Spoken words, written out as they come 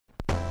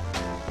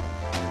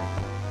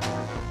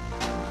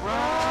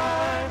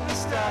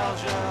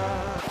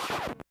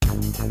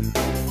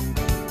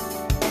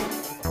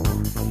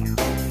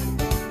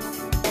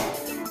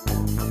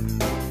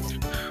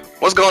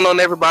What's going on,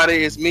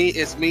 everybody? It's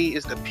it's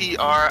the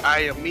PR.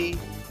 I am me,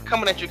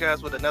 coming at you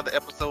guys with another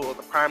episode of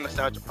the Prime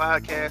Nostalgia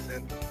Podcast.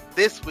 And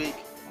this week,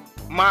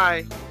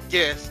 my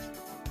guest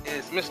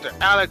is Mr.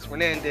 Alex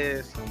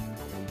Fernandez.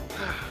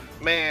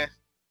 Man,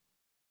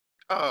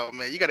 oh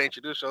man, you gotta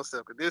introduce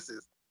yourself because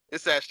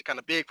it's actually kind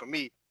of big for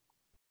me.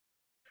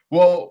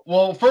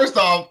 Well, first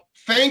off,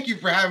 thank you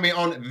for having me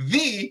on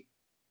the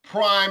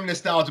Prime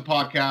Nostalgia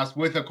Podcast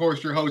with, of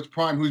course, your host,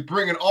 Prime, who's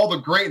bringing all the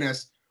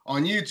greatness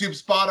on YouTube,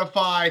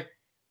 Spotify,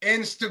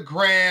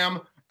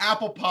 Instagram,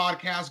 Apple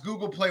Podcasts,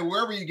 Google Play,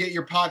 wherever you get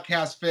your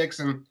podcast fix.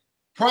 And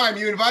Prime,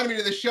 you invited me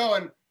to the show,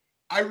 and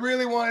I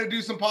really wanted to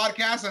do some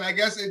podcasts, and I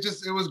guess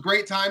it was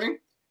great timing.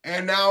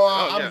 And now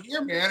I'm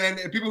here, man.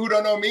 And people who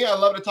don't know me, I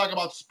love to talk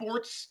about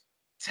sports,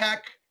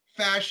 tech,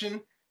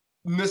 fashion,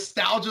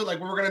 nostalgia, like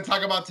what we're going to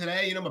talk about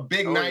today. You know, I'm a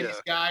big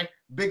 90s guy.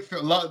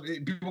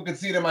 People can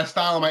see it in my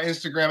style on my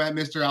Instagram at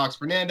Mr. Alex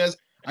Fernandez.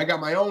 I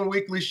got my own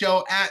weekly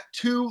show at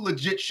Too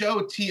Legit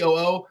Show,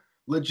 TOO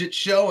Legit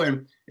Show.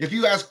 And if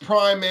you ask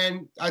Prime,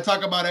 man, I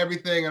talk about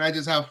everything and I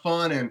just have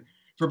fun. And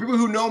for people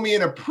who know me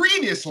in a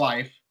previous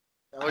life,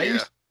 I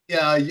used to be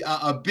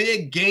a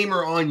big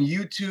gamer on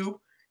YouTube.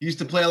 Used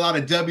to play a lot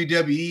of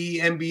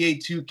WWE,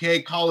 NBA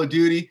 2K, Call of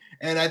Duty.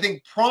 And I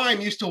think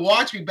Prime used to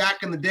watch me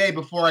back in the day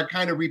before I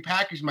kind of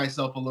repackaged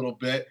myself a little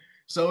bit.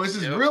 So this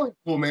is really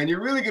cool, man.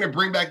 You're really going to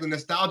bring back the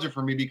nostalgia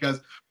for me because,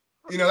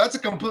 you know, that's a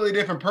completely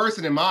different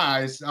person in my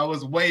eyes. I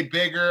was way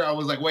bigger. I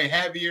was like way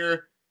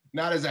heavier,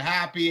 not as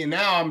happy. And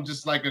now I'm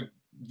just like a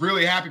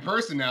really happy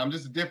person now. I'm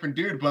just a different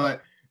dude.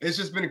 But it's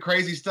just been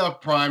crazy stuff,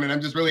 Prime. And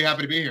I'm just really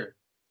happy to be here.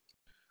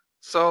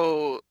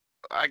 So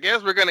I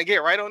guess we're going to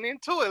get right on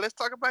into it. Let's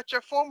talk about your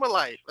former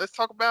life. Let's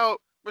talk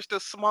about Mr.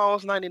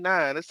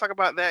 Sma11z99. Let's talk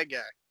about that guy.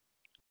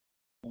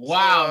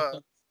 Wow.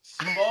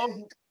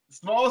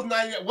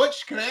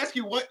 Sma11z99. Can I ask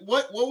you what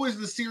was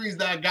the series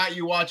that got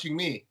you watching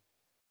me?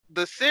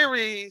 The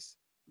series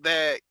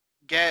that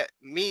got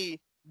me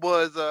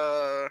was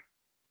I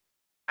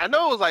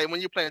know it was like when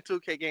you're playing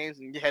 2K games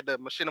and you had the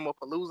Machinima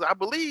Palooza. I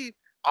believe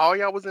all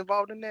y'all was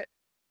involved in that.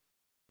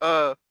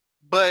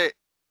 But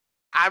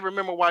I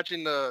remember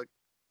watching the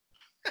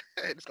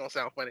it's gonna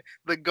sound funny.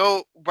 The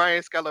GOAT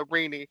Brian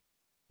Scalabrine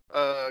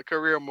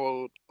career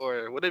mode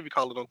or whatever you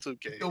call it on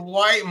 2K. The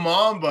White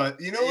Mamba.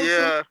 You know what's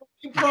so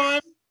funny,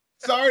 Prime?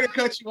 Sorry to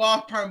cut you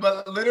off, Prime,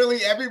 but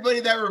literally everybody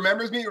that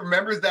remembers me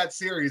remembers that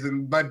series.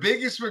 And my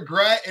biggest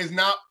regret is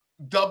not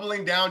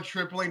doubling down,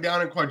 tripling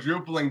down, and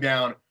quadrupling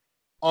down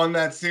on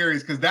that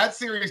series because that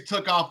series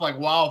took off like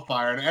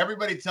wildfire. And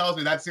everybody tells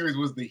me that series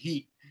was the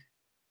heat.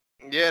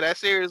 Yeah, that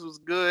series was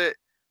good.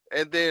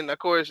 And then, of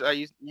course,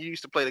 you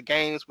used to play the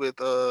games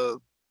with, I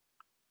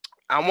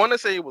want to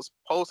say it was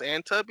Post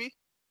and Tubby.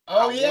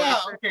 Oh, yeah.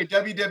 Okay,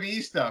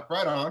 WWE stuff.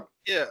 Right on.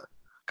 Yeah.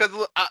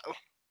 Because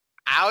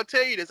I'll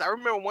tell you this. I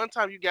remember one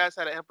time you guys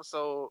had an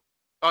episode.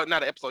 Oh,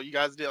 not an episode. You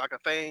guys did like a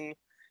thing,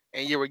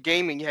 and you were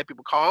gaming. You had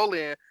people call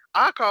in.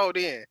 I called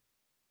in.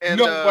 And,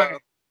 no way.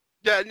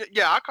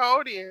 Yeah, I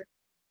called in.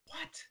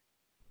 What?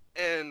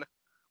 And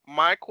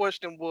my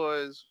question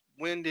was,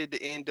 when did the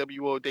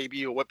NWO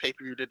debut? Or what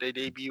pay-per-view did they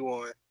debut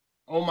on?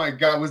 Oh my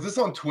God, was this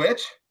on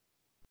Twitch?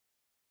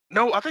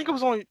 No, I think it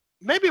was on.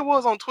 Maybe it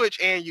was on Twitch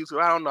and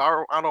YouTube. I don't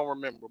know. I don't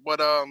remember. But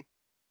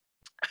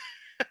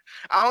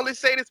I only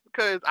say this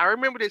because I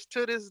remember this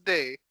to this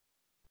day,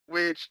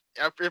 which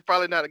it's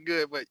probably not a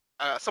good. But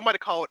somebody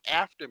called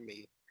after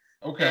me.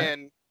 Okay.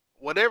 And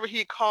whatever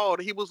he called,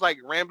 he was like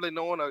rambling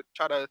on or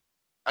try to,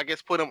 I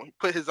guess, put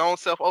his own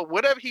self. Oh,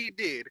 whatever he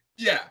did.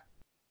 Yeah.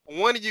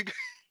 One of you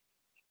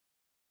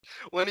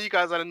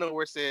guys out of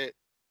nowhere said,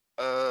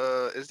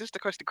 is this the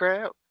Krusty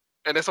Krab?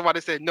 And then somebody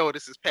said, no,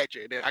 this is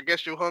Patrick. And then I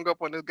guess you hung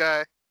up on this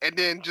guy and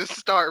then just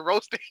start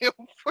roasting him.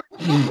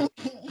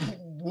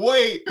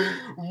 Wait,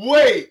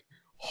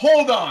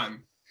 hold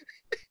on.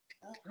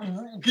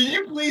 Can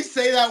you please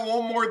say that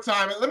one more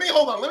time? Let me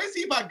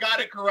see if I got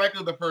it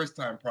correctly the first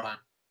time, Prime.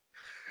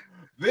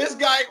 This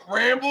guy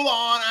rambled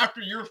on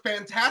after your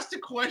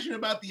fantastic question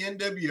about the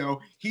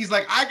NWO. He's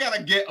like, I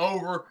gotta get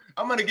over.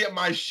 I'm gonna get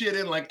my shit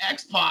in like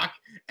X-Pac,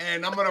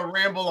 and I'm gonna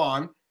ramble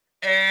on.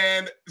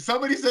 And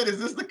somebody said, is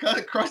this the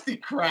Krusty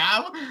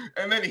Krab?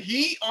 And then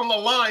he on the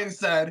line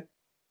said,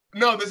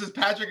 no, this is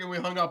Patrick, and we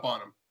hung up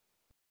on him.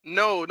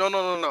 No.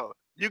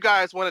 You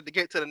guys wanted to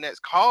get to the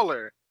next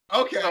caller.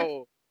 Okay.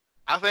 So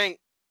I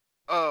think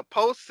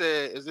Post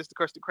said, is this the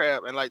Krusty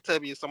Krab? And like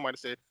Tubby or somebody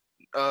said,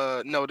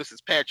 no, this is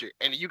Patrick.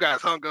 And you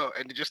guys hung up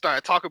and just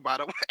started talking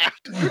about him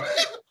after.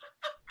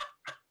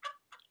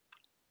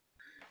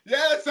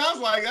 Yeah, that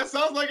sounds like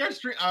our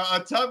stream,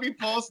 a Tubby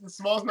Post and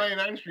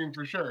Sma11z99 stream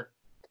for sure.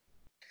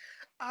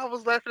 I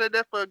was laughing at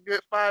that for a good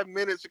 5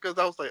 minutes because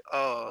I was like,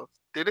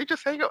 did they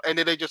just hang up? And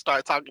then they just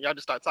started talking. Y'all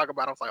just started talking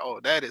about it. I was like,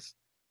 oh,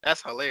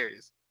 that's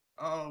hilarious.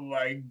 Oh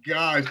my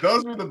gosh,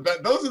 those are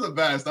the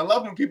best. I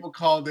love when people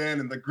called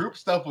in and the group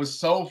stuff was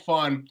so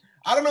fun.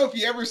 I don't know if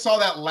you ever saw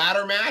that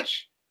ladder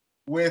match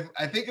with,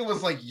 I think it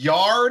was like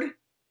Yard,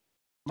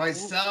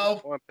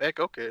 myself, okay.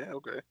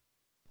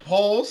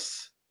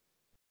 Pulse,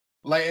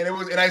 Like,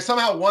 and I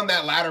somehow won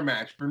that ladder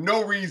match for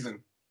no reason.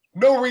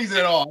 No reason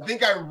at all. I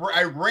think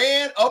I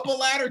ran up a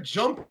ladder,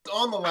 jumped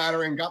on the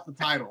ladder, and got the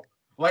title.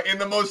 Like, in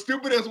the most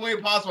stupidest way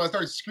possible. I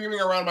started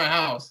screaming around my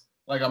house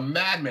like a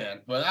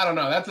madman. But I don't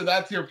know.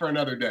 That's here for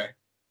another day.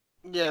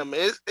 Yeah,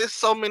 man, it's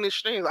so many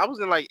streams. I was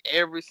in like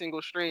every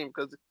single stream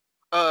because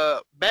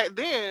back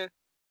then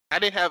I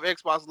didn't have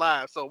Xbox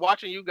Live, so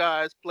watching you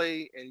guys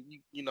play and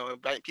you know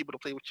invite people to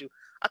play with you,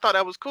 I thought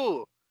that was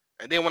cool.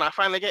 And then when I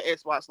finally get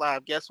Xbox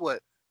Live, guess what?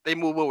 They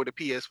move over to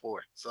PS4.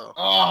 So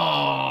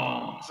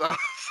Oh. so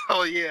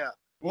so yeah.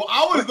 Well,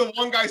 I was the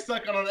one guy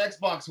stuck on an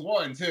Xbox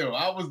One too.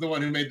 I was the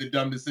one who made the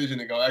dumb decision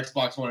to go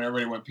Xbox One and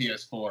everybody went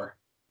PS4.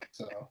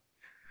 So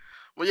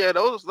Well, yeah,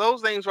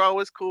 those things are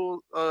always cool.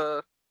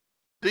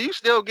 Do you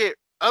still get,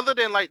 other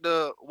than like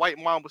the White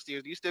Mamba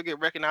series, do you still get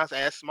recognized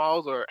as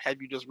Smalls, or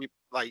have you just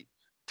like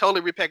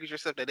totally repackaged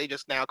yourself that they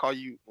just now call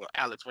you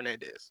Alex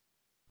Fernandez?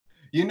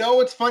 you know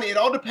what's funny? It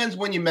all depends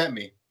when you met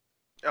me.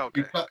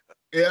 Okay. Because,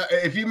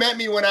 if you met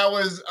me when I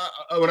was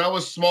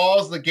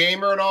Smalls, the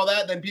gamer, and all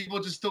that, then people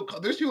just still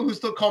there's people who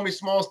still call me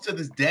Smalls to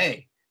this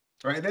day,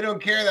 right? They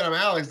don't care that I'm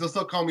Alex. They'll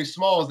still call me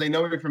Smalls. They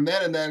know me from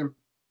then. And then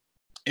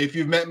if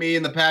you've met me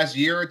in the past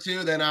year or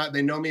two, then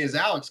they know me as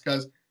Alex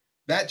because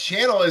that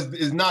channel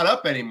is not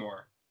up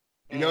anymore.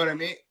 You know what I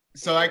mean?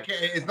 So I can't.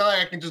 It's not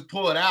like I can just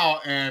pull it out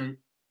and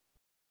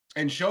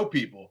show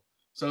people.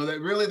 So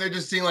that really they're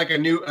just seeing like a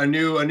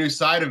new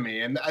side of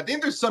me. And I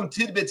think there's some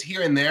tidbits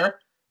here and there.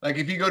 Like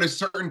if you go to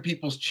certain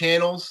people's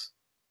channels,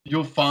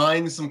 you'll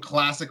find some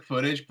classic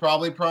footage,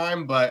 probably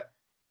Prime. But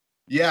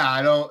yeah,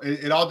 I don't.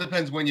 It all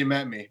depends when you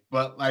met me.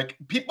 But like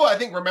people, I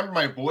think remember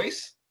my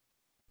voice.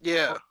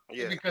 Yeah.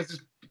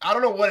 Because I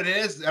don't know what it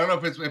is. I don't know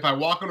if it's if I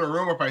walk into a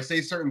room or if I say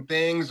certain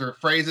things or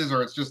phrases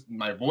or it's just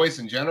my voice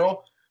in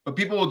general. But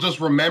people will just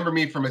remember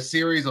me from a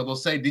series, or they'll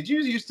say, "Did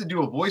you used to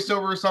do a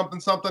voiceover or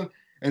something?"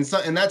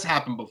 And that's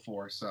happened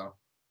before. So,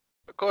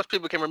 Of course,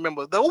 people can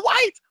remember the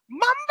White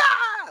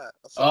Mamba.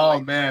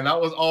 oh man,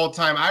 that was all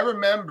time. I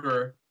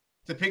remember,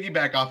 to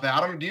piggyback off that. I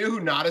don't know. Do you know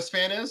who Nodis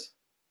fan is?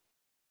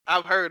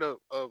 I've heard of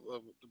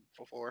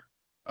before.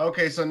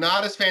 Okay, so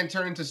Nodis fan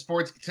turned into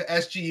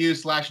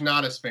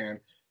SGU/Nodis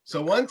fan.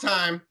 So one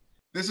time,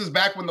 this was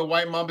back when the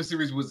White Mamba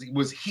series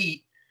was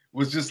heat,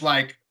 was just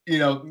like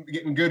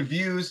getting good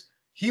views.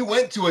 He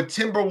went to a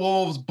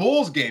Timberwolves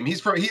Bulls game. He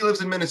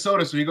lives in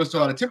Minnesota, so he goes to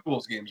a lot of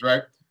Timberwolves games,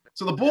 right?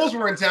 So the Bulls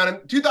were in town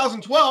in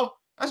 2012.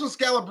 That's when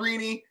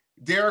Scalabrine,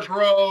 Derrick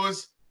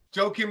Rose,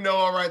 Joakim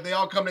Noah, right? They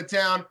all come to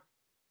town.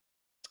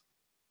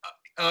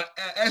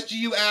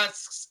 SGU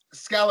asks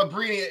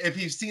Scalabrine if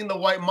he's seen the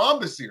White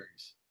Mamba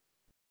series,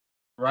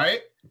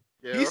 right?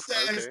 Yeah,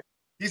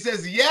 he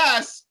says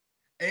yes,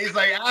 and he's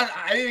like,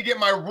 I need to get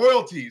my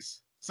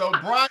royalties. So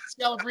Brian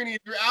Scalabrine, if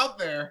you're out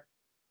there,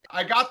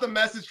 I got the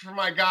message from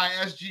my guy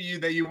SGU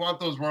that you want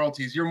those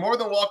royalties. You're more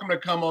than welcome to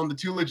come on the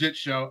Too Legit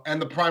Show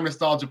and the Prime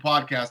Nostalgia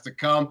podcast to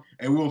come,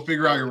 and we'll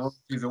figure out your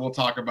royalties and we'll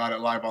talk about it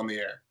live on the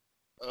air.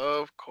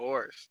 Of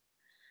course.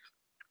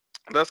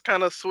 Let's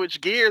kind of switch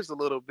gears a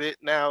little bit.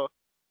 Now,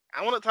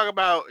 I want to talk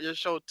about your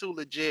show Too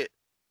Legit.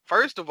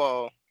 First of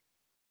all,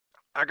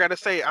 I gotta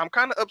say I'm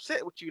kind of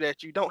upset with you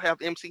that you don't have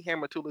MC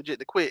Hammer Too Legit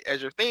to Quit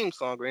as your theme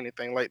song or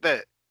anything like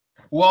that.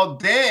 Well,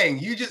 dang,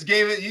 you just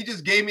gave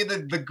me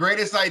the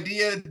greatest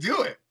idea to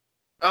do it.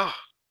 Oh,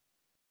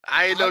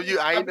 I know you.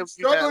 I've been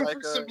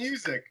struggling for some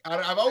music.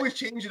 I've always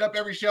changed it up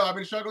every show. I've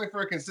been struggling for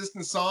a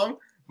consistent song,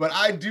 but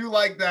I do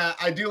like that.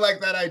 I do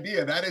like that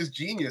idea. That is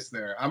genius.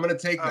 There, I'm gonna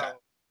take that.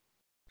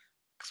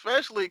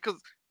 Especially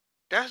because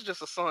that's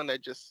just a song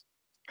that just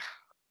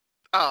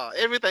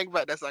everything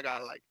about that song I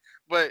like.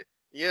 But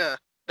yeah,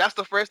 that's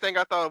the first thing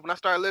I thought of when I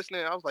started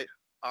listening. I was like,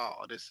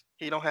 oh,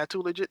 he don't have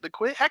Too Legit to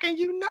Quit. How can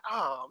you not?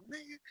 Oh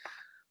man.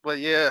 But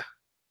yeah.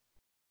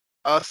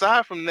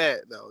 Aside from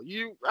that, though,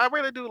 I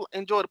really do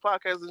enjoy the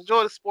podcast.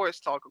 Enjoy the sports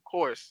talk, of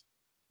course.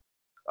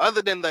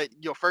 Other than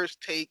your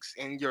first takes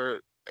and your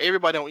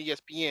everybody on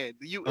ESPN,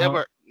 do you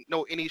ever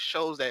know any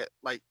shows that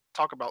like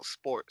talk about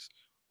sports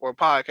or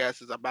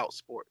podcasts about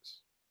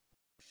sports?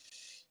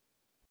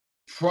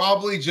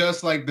 Probably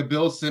just like the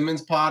Bill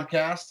Simmons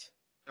podcast.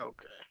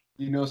 Okay.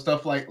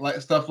 Stuff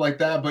like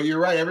that. But you're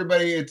right.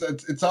 Everybody,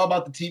 it's all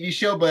about the TV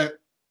show, but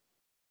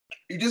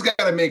you just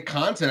got to make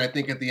content. I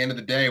think at the end of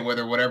the day,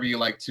 whatever you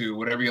like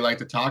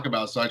to talk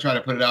about. So I try to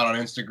put it out on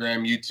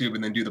Instagram, YouTube,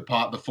 and then do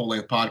the full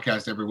length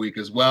podcast every week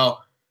as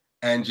well.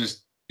 And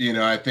just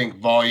I think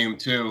volume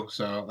 2.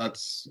 So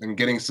and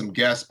getting some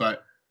guests.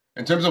 But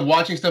in terms of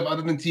watching stuff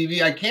other than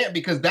TV, I can't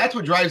because that's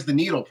what drives the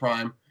needle.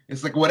 Prime.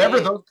 It's like whatever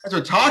those guys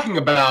are talking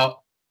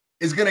about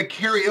is going to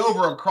carry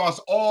over across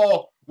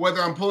all.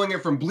 Whether I'm pulling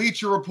it from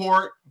Bleacher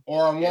Report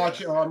or I'm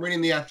watching or I'm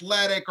reading The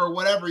Athletic or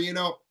whatever,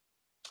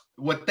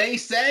 what they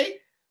say,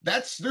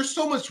 there's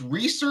so much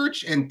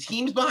research and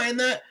teams behind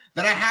that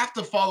I have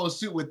to follow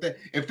suit with it.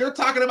 If they're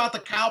talking about the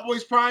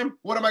Cowboys, Prime,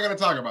 what am I going to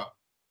talk about?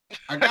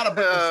 I got to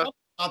bring something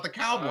about the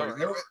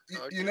Cowboys.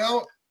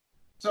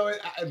 So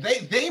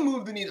they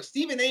move the needle.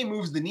 Stephen A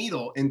moves the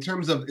needle in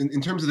terms of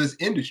this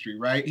industry,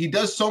 right? He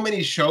does so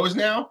many shows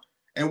now,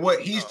 And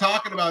what he's Oh,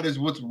 talking about is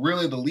what's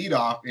really the lead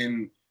off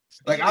in,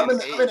 like, I'm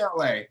Stephen in A.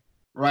 LA,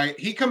 right?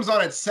 He comes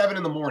on at 7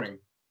 in the morning,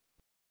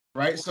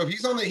 right? So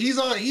he's on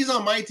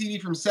my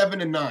TV from 7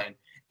 to 9.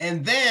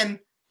 And then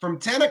from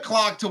 10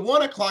 o'clock to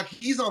 1 o'clock,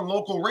 he's on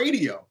local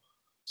radio.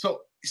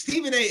 So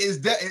Stephen A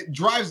it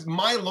drives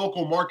my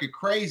local market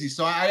crazy.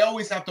 So I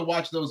always have to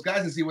watch those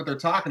guys and see what they're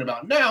talking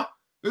about. Now,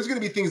 there's going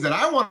to be things that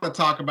I want to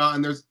talk about,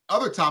 and there's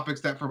other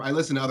topics that I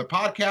listen to other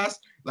podcasts,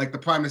 like the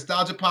Prime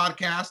Nostalgia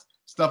podcast,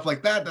 stuff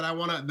like that I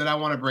want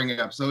to bring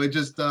up. So it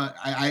just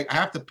I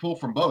have to pull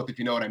from both, if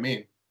you know what I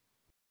mean.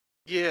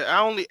 Yeah, I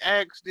only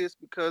asked this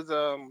because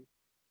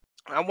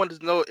I wanted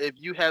to know if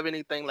you have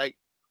anything like,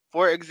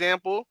 for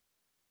example,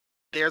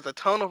 there's a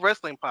ton of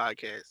wrestling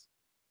podcasts,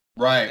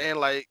 Right. and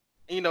like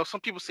some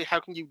people say, how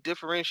can you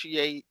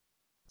differentiate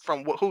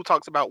from who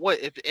talks about what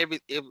if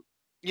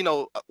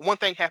one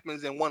thing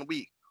happens in 1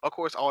 week? Of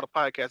course, all the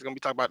podcasts are gonna be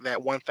talking about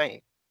that one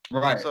thing.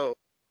 Right. So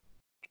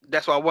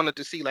that's why I wanted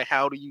to see, like,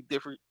 how do you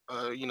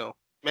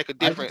make a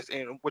difference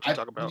in what you I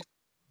talk about.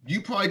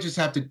 You probably just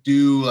have to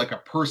do like a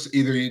person.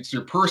 Either it's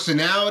your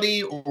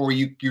personality, or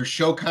your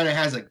show kind of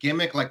has a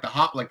gimmick, like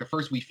the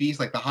First We Feast,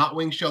 like the Hot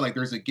Wing show. Like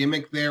there's a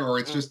gimmick there, or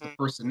it's just the Hmm.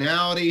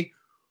 personality,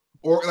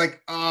 or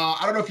like I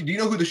don't know if do you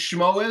know who the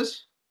Schmo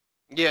is?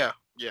 Yeah,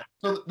 yeah.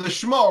 So the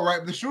Schmo,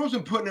 right? The Schmo's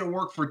been putting in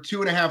work for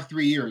 2.5,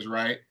 3 years,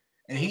 right?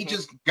 And he Hmm.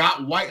 just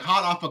got white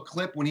hot off a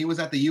clip when he was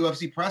at the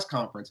UFC press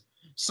conference.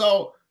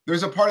 So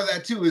there's a part of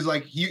that too, is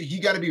like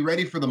you got to be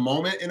ready for the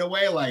moment in a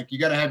way. Like you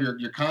got to have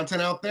your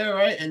content out there,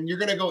 right? And you're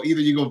gonna go, either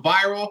you go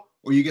viral,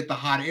 or you get the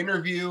hot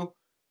interview,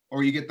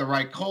 or you get the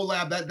right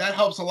collab. That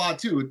helps a lot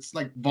too. It's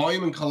like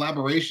volume and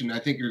collaboration, I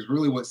think, is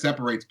really what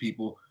separates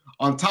people.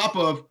 On top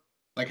of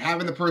like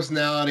having the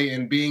personality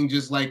and being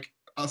just like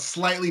a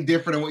slightly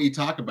different in what you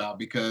talk about,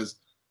 because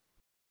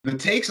the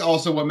takes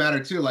also what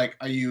matter too. Like,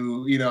 are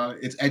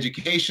it's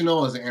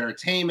educational, is it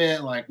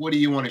entertainment? Like, what do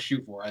you want to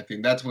shoot for? I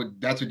think that's what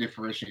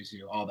differentiates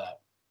you, all that.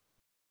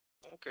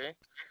 Okay.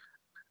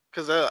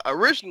 Because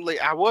originally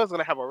I was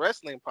gonna have a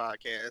wrestling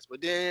podcast, but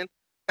then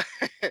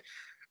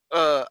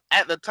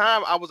at the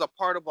time I was a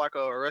part of like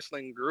a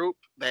wrestling group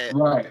that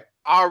Right.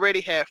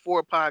 already had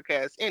 4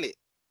 podcasts in it.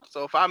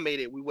 So if I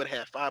made it, we would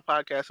have 5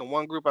 podcasts in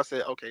one group. I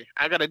said, okay,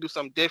 I got to do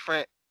something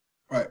different.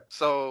 Right.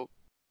 So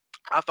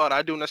I thought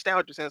I'd do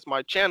nostalgia, since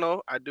my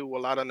channel, I do a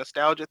lot of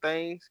nostalgia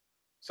things.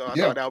 So I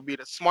Yeah. thought that would be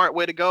the smart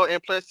way to go.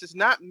 And plus, there's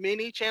not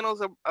many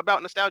channels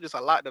about nostalgia. It's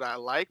a lot that I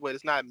like, but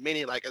it's not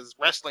many. Like, as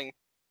wrestling,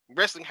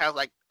 has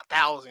like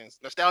thousands.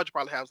 Nostalgia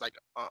probably has like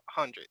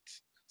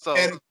hundreds. So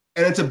And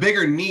it's a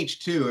bigger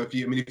niche too. If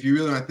you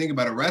really want to think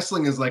about it,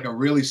 wrestling is like a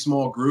really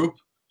small group.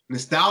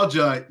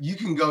 Nostalgia, you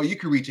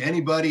can reach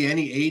anybody,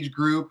 any age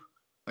group.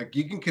 Like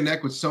you can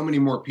connect with so many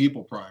more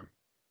people, Prime.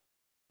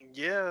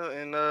 yeah,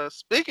 and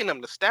speaking of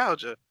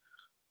nostalgia,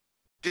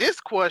 this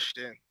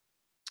question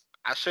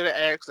I should have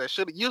asked. I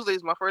should usually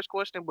it's my first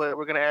question, but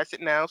we're gonna ask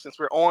it now since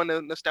we're on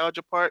the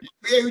nostalgia part.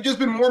 Yeah, we've just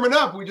been warming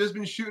up. We've just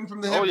been shooting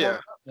from the hip. Oh yeah.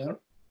 Warming up, man.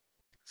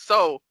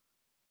 So,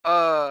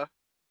 uh,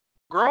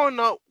 growing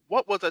up,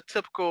 what was a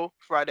typical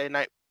Friday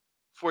night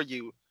for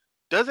you?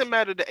 Doesn't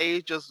matter the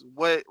age, just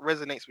what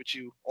resonates with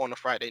you on a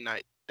Friday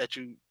night that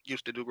you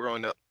used to do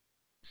growing up.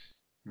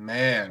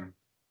 Man,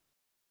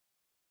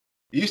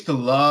 I used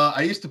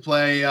to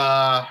play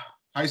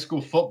high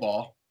school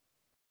football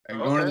and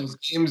going to Okay. those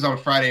games on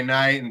Friday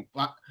night. And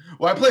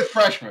I played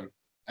freshman.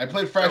 I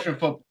played Yep. freshman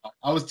football.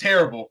 I was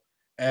terrible,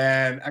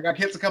 and I got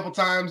hits a couple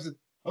times.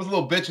 I was a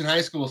little bitch in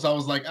high school, so I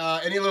was like,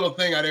 any little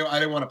thing I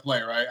didn't want to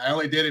play. Right, I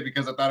only did it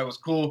because I thought it was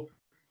cool.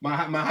 My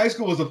high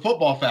school was a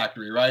football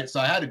factory, right? So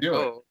I had to do it.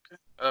 Oh, okay.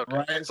 Okay.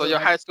 Right. So So your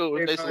I, high school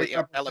was I basically in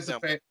got Alabama.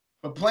 participate.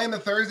 But playing the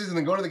Thursdays and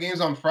then going to the games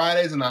on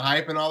Fridays and the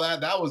hype and all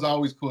that was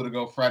always cool to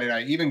go Friday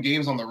night. Even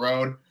games on the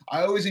road.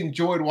 I always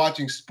enjoyed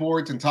watching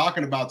sports and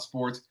talking about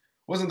sports.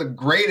 Wasn't the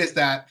greatest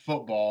at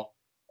football.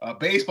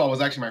 Baseball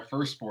was actually my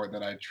first sport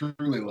that I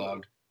truly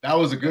loved.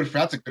 That's a good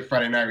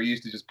Friday night we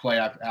used to just play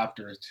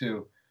after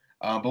too.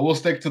 But we'll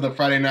stick to the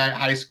Friday night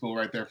high school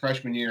right there.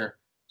 Freshman year.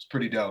 It's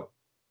pretty dope.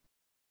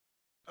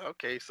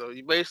 Okay, so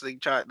you basically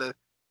tried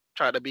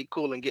to be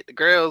cool and get the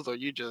girls, or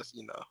you just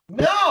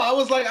No, I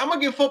was like, I'm gonna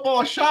give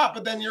football a shot,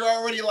 but then you're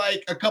already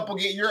like a couple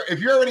games. If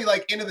you're already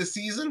like into the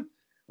season,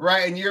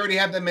 right, and you already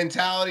have the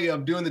mentality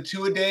of doing the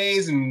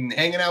 2-a-days and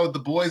hanging out with the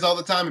boys all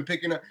the time and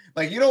picking up,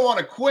 like you don't want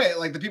to quit.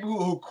 Like the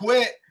people who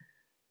quit,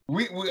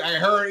 I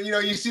heard,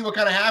 you see what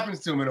kind of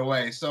happens to them in a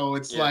way. So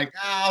it's yeah. like,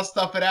 I'll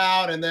stuff it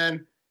out, and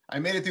then I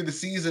made it through the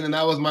season, and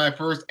that was my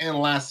first and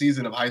last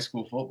season of high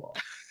school football.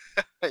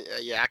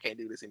 Yeah, I can't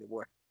do this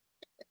anymore.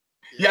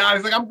 Yeah, Yeah. I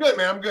was like, I'm good,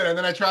 man, I'm good. And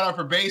then I tried out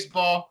for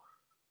baseball.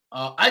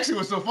 Actually,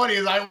 what's so funny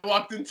is I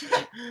walked into.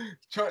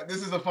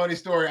 This is a funny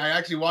story. I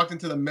actually walked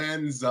into the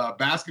men's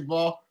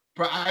basketball.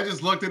 I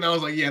just looked and I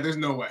was like, "Yeah, there's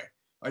no way."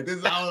 Like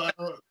this, that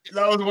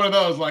was one of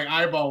those like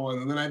eyeball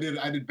ones. And then I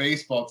did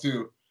baseball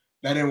too.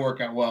 That didn't work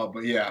out well,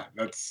 but yeah,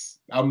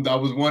 I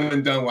was one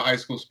and done with high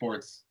school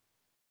sports.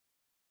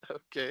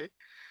 Okay.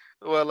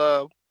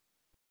 Well,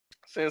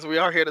 since we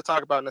are here to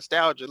talk about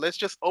nostalgia, let's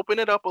just open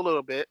it up a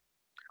little bit.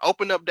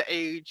 open up the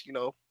age,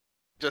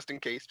 just in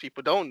case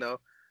people don't know.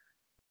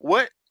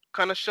 What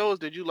kind of shows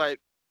did you like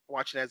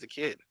watching as a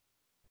kid?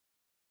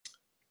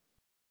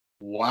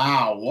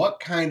 Wow, what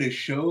kind of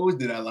shows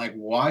did I like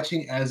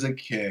watching as a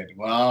kid?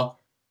 Well,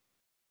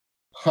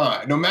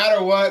 no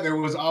matter what, there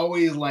was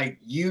always like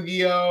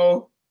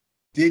Yu-Gi-Oh,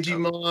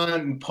 Digimon,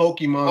 and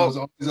Pokemon was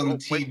always on the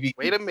TV.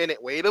 Wait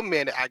a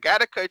minute. I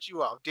gotta cut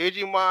you off.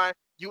 Digimon,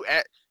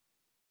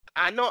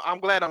 I know.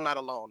 I'm glad I'm not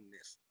alone in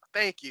this.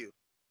 Thank you.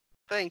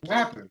 What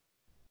happened?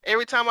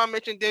 Every time I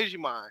mention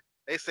Digimon,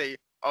 they say,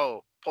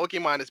 "Oh,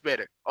 Pokemon is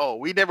better." Oh,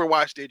 we never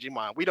watched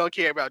Digimon. We don't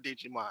care about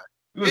Digimon.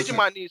 Listen,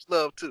 Digimon needs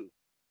love too.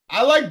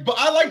 I like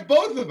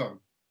both of them.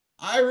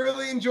 I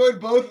really enjoyed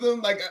both of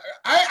them. Like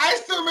I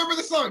still remember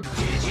the song.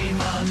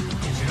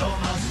 Digimon, digital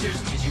monsters,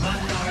 Digimon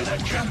are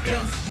the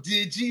champions.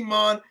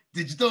 Digimon,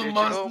 digital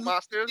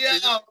monsters.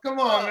 Yeah, come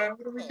on, man.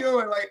 What are we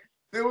doing? Like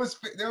there was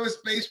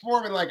Space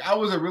Form, and like I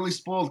was a really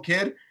spoiled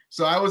kid,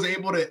 so I was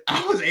able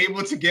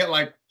to get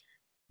like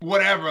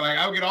whatever. Like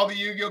I would get all the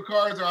Yu-Gi-Oh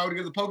cards, or I would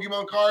get the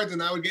Pokemon cards,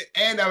 and I would get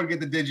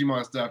the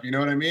Digimon stuff. You know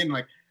what I mean?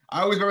 Like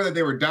I always remember that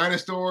they were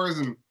dinosaurs,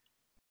 and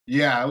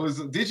yeah, it was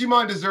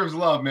Digimon deserves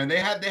love, man. They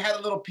had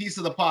a little piece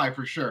of the pie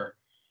for sure.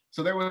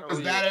 So there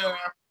was that era,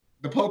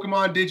 the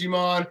Pokemon,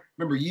 Digimon.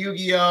 Remember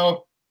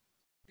Yu-Gi-Oh?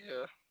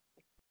 Yeah.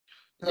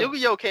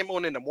 Yu-Gi-Oh came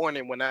on in the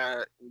morning when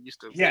before I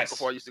used to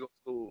go to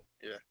school.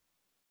 Yeah.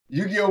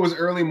 Yu-Gi-Oh was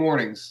early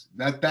mornings.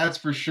 That's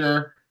for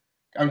sure.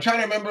 I'm trying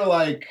to remember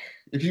like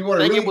if you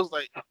want to it was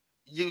like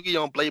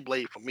Yu-Gi-Oh and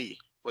Blade for me.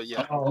 But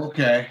yeah. Oh,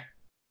 okay.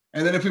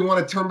 And then if we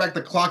want to turn back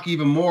the clock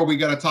even more, we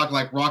got to talk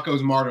like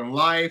Rocko's Modern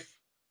Life.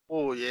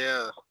 Oh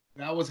yeah.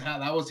 That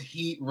was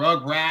heat.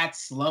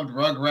 Rugrats, loved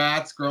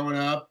Rugrats growing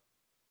up.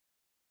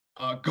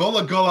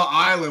 Gullah Gullah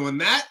Island, when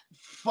that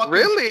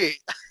fucking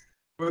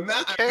when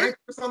that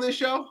was on this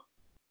show.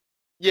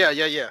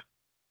 Yeah.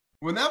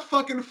 When that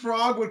fucking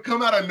frog would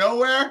come out of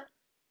nowhere,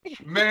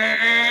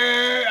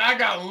 man, I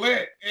got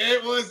lit.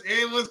 It was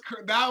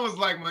that was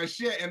like my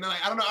shit. And then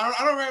like, I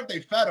don't remember if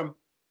they fed him.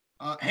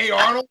 Hey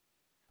Arnold.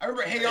 I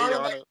remember Hey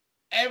Arnold. Like,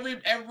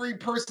 every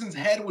person's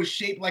head was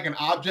shaped like an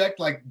object.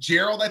 Like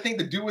Gerald, I think,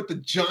 the dude with the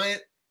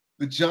giant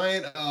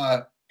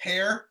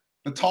hair,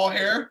 the tall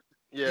hair.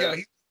 Yeah.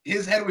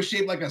 His head was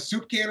shaped like a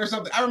soup can or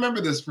something. I remember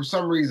this for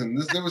some reason.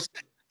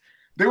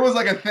 There was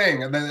like a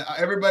thing, and then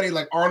everybody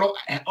like Arnold's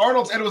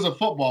head was a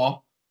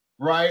football,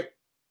 right?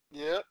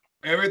 Yeah.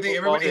 Everybody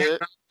had an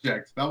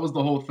object. That was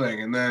the whole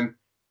thing, and then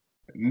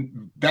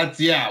that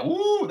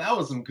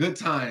was some good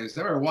times.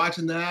 I remember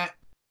watching that.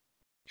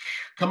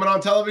 Coming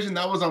on television,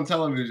 that was on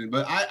television,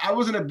 but I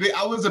was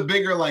a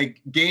bigger like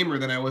gamer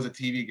than I was a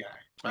TV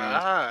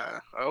guy.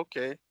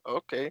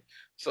 Okay.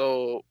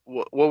 So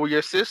what were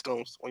your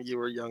systems when you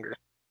were younger?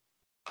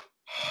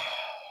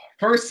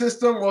 First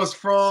system was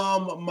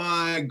from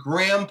my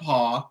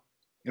grandpa.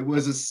 It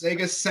was a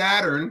Sega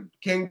Saturn.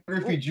 Ken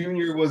Griffey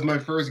Jr. was my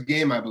first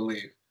game, I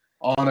believe,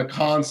 on a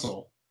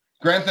console.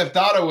 Grand Theft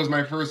Auto was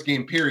my first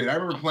game, period. I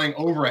remember playing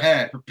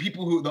Overhead. For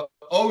people who, the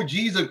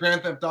OGs of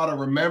Grand Theft Auto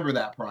remember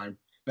that, Prime.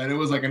 That it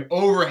was like an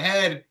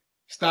overhead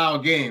style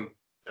game.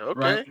 Okay.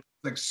 Right?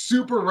 Like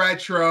super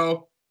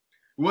retro.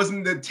 It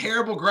wasn't the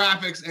terrible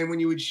graphics, and when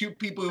you would shoot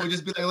people, it would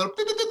just be like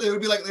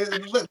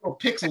little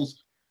pixels,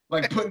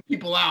 like putting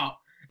people out.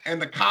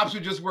 And the cops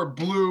would just wear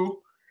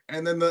blue,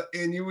 and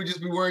you would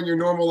just be wearing your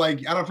normal,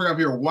 like, I don't forget if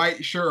you're a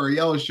white shirt or a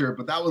yellow shirt,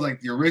 but that was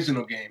like the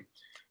original game.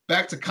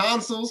 Back to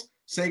consoles,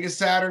 Sega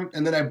Saturn,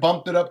 and then I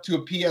bumped it up to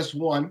a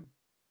PS1.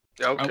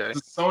 Okay. I was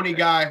a Sony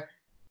guy.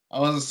 I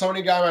was a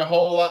Sony guy my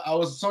whole life. I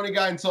was a Sony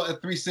guy until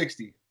at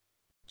 360.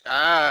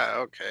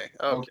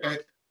 Okay.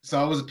 So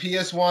I was a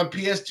PS1,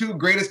 PS2,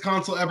 greatest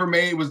console ever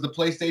made was the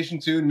PlayStation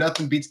 2.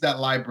 Nothing beats that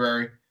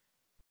library.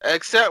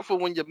 Except for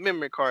when your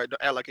memory card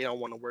act like it don't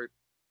want to work.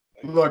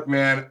 Look,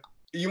 man,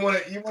 you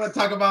want to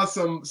talk about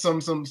some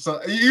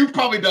you've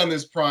probably done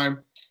this,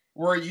 Prime,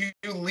 where you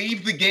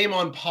leave the game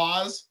on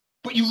pause,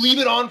 but you leave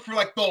it on for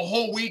like the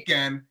whole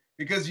weekend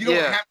because you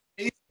don't have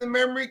the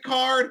memory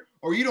card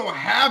or you don't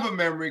have a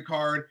memory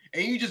card,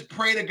 and you just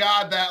pray to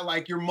God that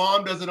like your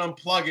mom doesn't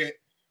unplug it,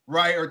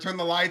 right, or turn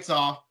the lights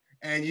off,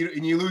 and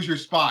you lose your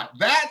spot.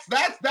 That's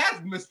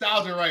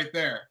nostalgia right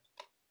there.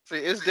 See,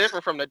 it's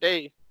different from the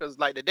day, because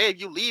like the day if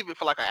you leave it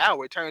for like an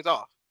hour, it turns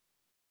off.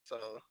 So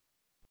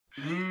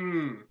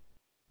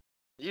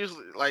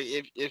usually, like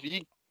if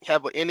you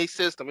have any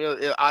system,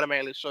 it'll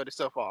automatically shut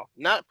itself off.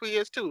 Not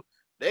PS2.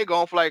 They're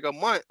going for like a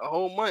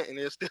whole month, and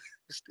it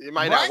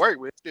might not work,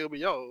 but it still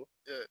be on.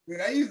 Yeah.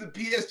 Dude, I used the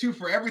PS2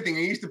 for everything. I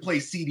used to play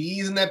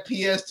CDs in that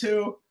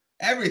PS2.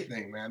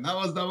 Everything, man. That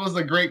was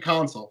a great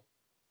console.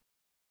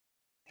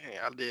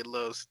 Yeah, I did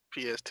love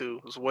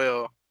PS2 as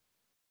well.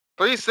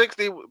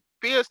 360,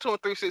 PS2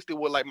 and 360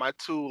 were like my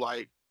two,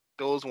 like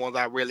those ones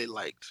I really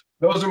liked.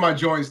 Those are my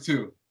joints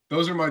too.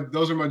 Those are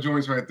my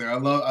joints right there. I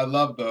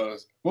love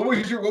those. What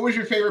was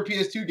your favorite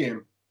PS2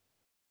 game?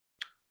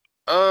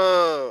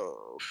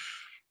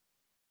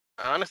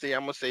 Honestly,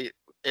 I'm gonna say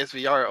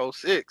SVR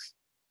 06.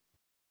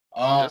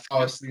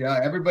 Yeah,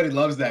 everybody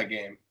loves that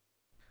game.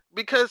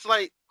 Because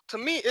like to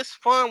me, it's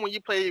fun when you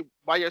play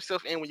by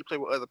yourself and when you play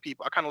with other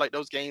people. I kind of like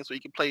those games where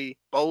you can play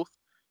both.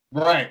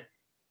 Right.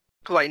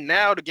 Cause like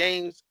now the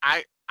games,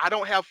 I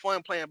don't have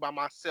fun playing by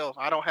myself.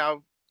 I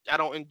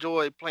don't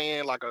enjoy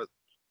playing like a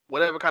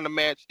whatever kind of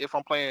match if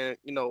I'm playing,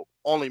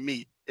 only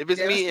me. If it's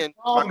Yeah, that's me the and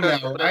my problem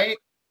cousin, now, whatever. right?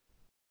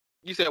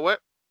 You said what?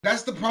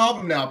 That's the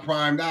problem now,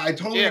 Prime. I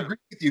totally Yeah. agree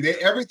with you.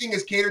 Everything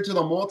is catered to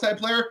the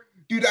multiplayer.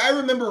 Dude, I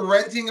remember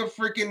renting a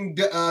freaking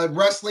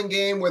wrestling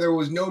game where there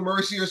was No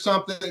Mercy or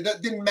something.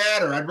 That didn't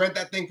matter. I'd rent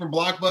that thing from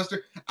Blockbuster.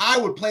 I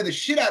would play the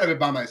shit out of it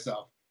by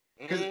myself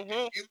because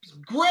it was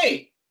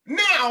great.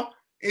 Now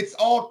it's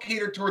all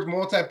catered towards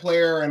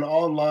multiplayer and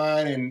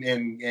online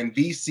and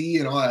VC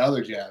and all that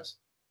other jazz,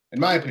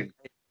 in my opinion.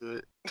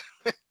 Good.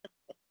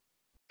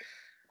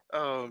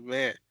 Oh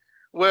man.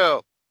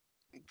 Well,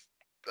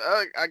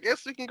 I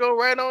guess we can go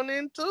right on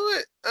into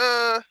it.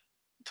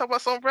 Talk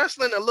about some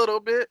wrestling a little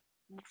bit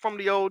from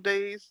the old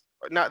days.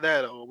 Not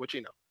that old, but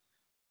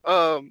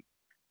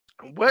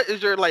what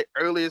is your like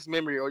earliest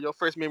memory or your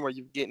first memory of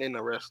you getting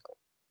into wrestling?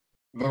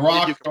 The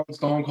Rock throwing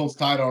Stone Cold's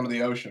title into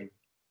the ocean.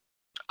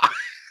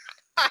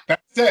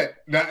 That's it.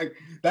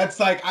 That's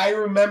like, I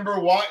remember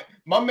what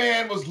my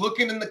man was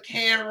looking in the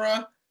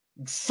camera,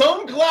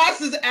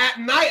 sunglasses at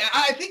night.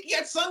 I think he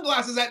had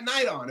sunglasses at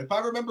night on, if I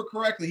remember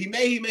correctly. He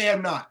may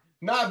have not.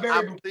 Not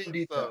very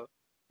detailed. So.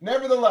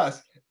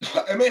 Nevertheless,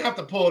 I may have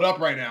to pull it up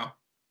right now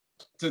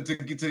to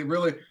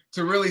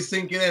really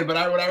sink it in.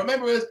 But what I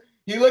remember is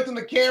he looked in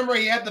the camera,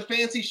 he had the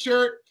fancy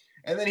shirt,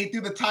 and then he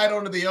threw the title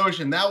into the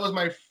ocean. That was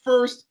my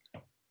first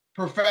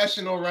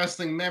professional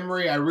wrestling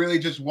memory. I really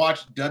just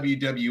watched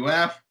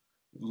WWF,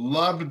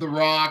 loved The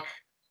Rock,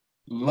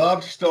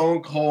 loved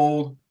Stone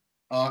Cold.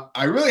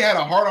 I really had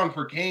a hard on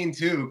for Kane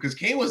too, because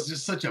Kane was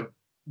just such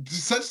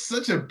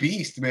a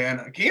beast,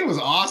 man. Kane was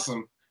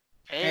awesome.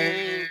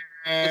 And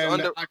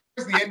of course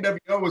the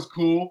NWO was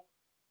cool.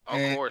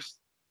 Of course.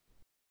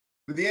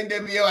 With the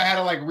NWO, I had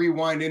to like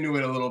rewind into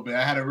it a little bit.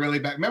 I had to really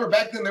remember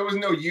back then there was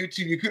no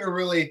YouTube. You couldn't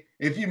really,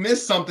 if you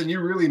missed something,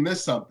 you really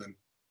missed something.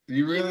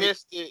 You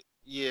missed it.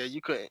 Yeah, you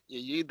couldn't.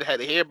 You either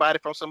had to hear about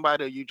it from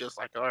somebody or you just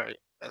like, all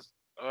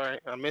right,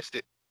 I missed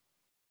it.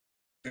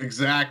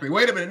 Exactly.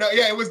 Wait a minute. No,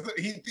 yeah, it was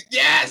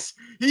yes.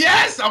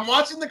 I'm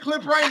watching the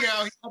clip right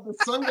now. He had the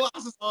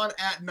sunglasses on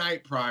at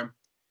night, Prime.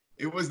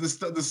 It was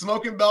the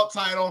smoking belt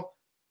title,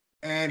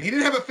 and he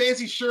didn't have a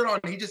fancy shirt on.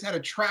 He just had a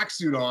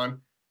tracksuit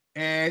on,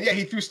 and yeah,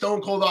 he threw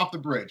Stone Cold off the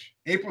bridge.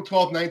 April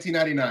 12th,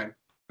 1999.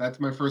 That's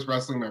my first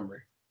wrestling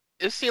memory.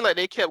 It seemed like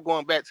they kept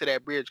going back to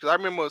that bridge because I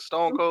remember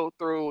Stone Cold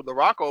threw The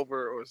Rock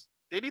over. Or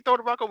did he throw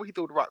The Rock over? He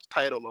threw The Rock's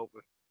title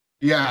over.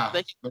 Yeah, I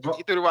think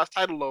he threw The Rock's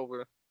title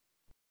over.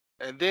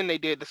 And then they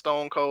did the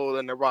Stone Cold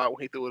and The Rock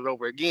when he threw it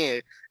over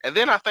again. And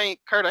then I think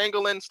Kurt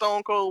Angle and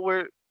Stone Cold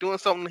were doing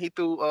something. He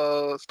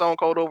threw Stone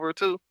Cold over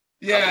too.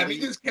 Yeah, he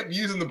just kept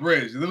using the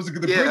bridge. It was the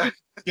bridge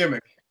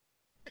gimmick.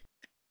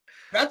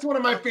 That's one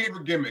of my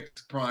favorite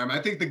gimmicks, Prime. I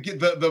think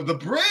the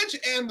bridge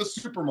and the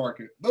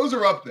supermarket. Those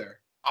are up there.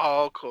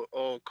 Oh,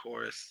 of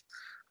course.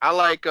 I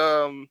like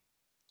the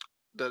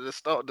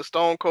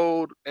Stone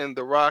Cold and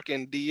The Rock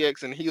and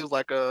DX, and he was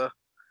like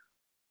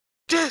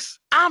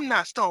I'm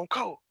not Stone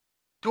Cold.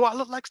 Do I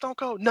look like Stone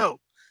Cold? No.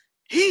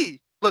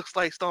 He looks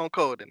like Stone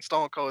Cold, and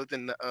Stone Cold is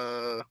in the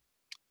I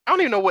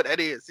don't even know what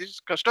that is. It's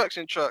just a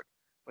construction truck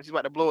when he's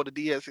about to blow up the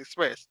DS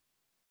Express.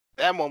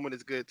 That moment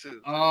is good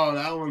too. Oh,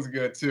 that one's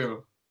good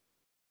too.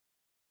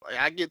 Like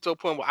I get to a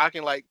point where I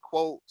can like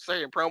quote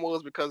certain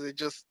promos because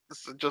it's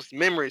just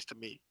memories to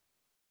me.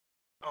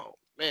 Oh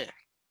man.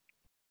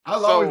 I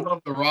always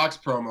love the Rock's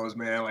promos,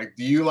 man. Like,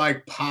 do you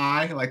like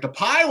pie? Like, the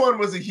pie one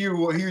was a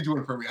huge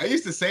one for me. I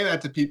used to say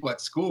that to people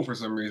at school for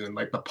some reason.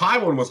 Like, the pie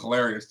one was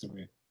hilarious to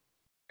me.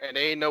 And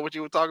they didn't know what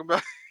you were talking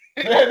about.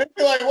 Yeah, they'd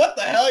be like, what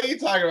the hell are you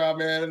talking about,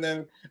 man? And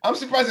then I'm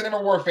surprised I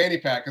never wore a fanny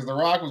pack because The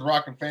Rock was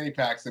rocking fanny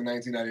packs in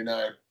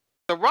 1999.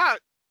 The Rock,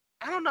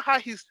 I don't know how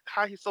he's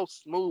so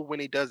smooth when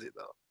he does it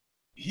though.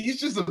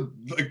 He's just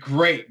a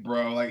great,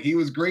 bro. Like, he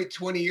was great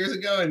 20 years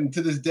ago, and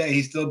to this day,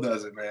 he still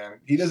does it, man.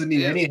 He doesn't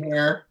need any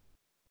hair.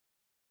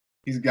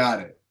 He's got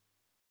it.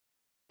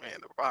 Man,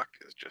 The Rock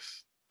is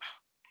just...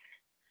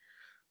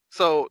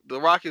 So, The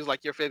Rock is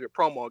like your favorite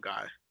promo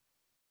guy.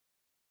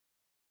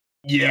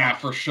 Yeah,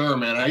 for sure,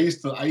 man. I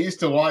used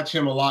to watch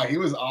him a lot. He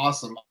was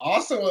awesome.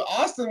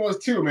 Austin was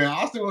too, man.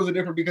 Austin was a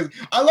different because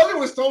I love it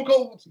when Stone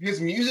Cold, his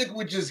music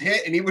would just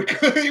hit and he would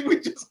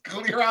just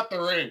clear out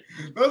the ring.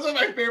 Those are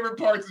my favorite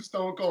parts of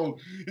Stone Cold.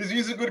 His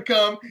music would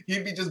come,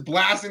 he'd be just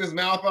blasting his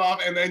mouth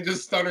off and then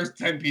just stunners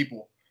 10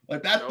 people.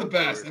 Like, that's the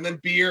best. And then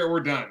beer, we're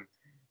done.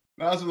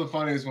 Those were the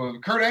funniest ones.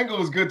 Kurt Angle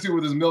was good too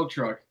with his milk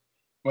truck.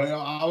 But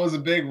I was a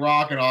big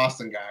Rock and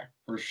Austin guy,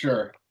 for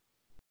sure.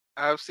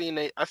 I seen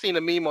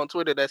a meme on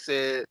Twitter that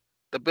said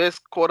the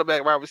best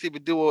quarterback wide receiver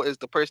duo is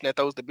the person that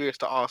throws the beers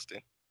to Austin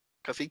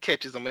because he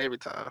catches them every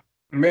time.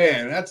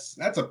 Man, that's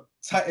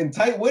in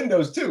tight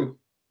windows too.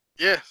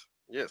 Yes.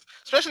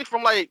 Especially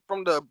from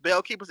the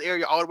bell keepers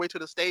area all the way to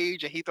the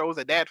stage, and he throws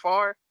it that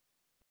far.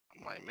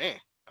 I'm like, man,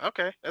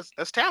 okay,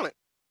 that's talent.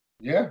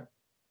 Yeah.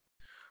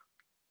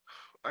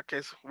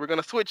 Okay, so we're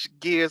gonna switch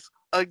gears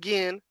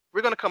again.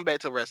 We're gonna come back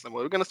to wrestling.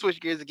 We're gonna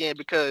switch gears again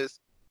because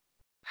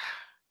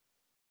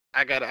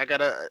I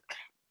gotta.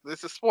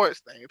 This is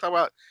sports thing. Talk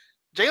about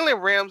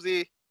Jalen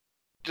Ramsey.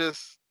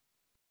 Just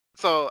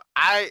so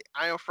I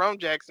am from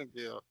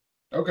Jacksonville.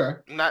 Okay.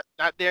 Not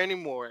there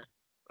anymore.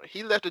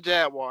 He left the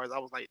Jaguars. I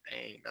was like,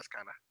 dang, that's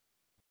kind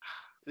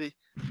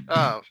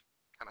of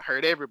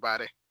hurt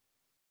everybody.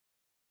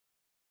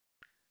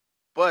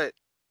 But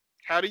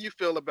how do you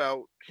feel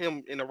about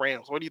him in the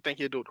Rams? What do you think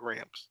he'll do with the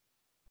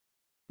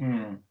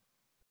Rams?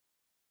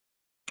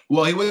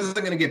 Well, he wasn't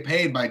going to get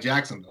paid by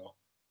Jacksonville,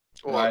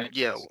 Well, right?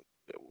 yeah,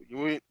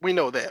 we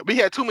know that. We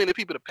had too many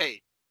people to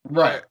pay.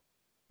 Right.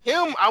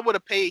 Him, I would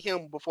have paid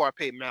him before I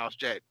paid Miles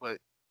Jack, but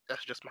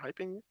that's just my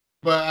opinion.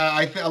 But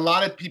I think a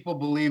lot of people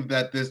believe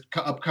that this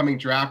upcoming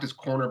draft is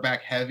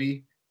cornerback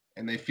heavy,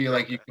 and they feel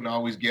like you can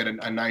always get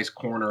a nice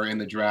corner in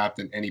the draft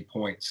at any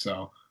point.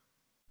 So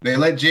they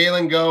let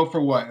Jalen go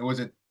for what? It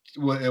was at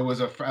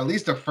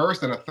least a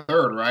first and a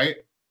third, right?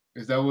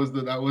 That was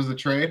the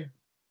trade?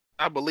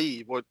 I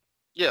believe. Or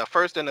yeah,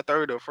 first and the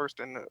third, or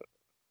first and the.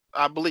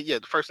 I believe, yeah,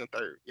 the first and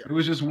third. Yeah. It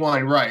was just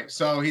one, right?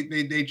 So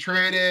they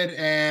traded,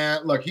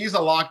 and look, he's a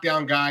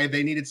lockdown guy.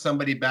 They needed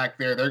somebody back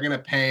there. They're gonna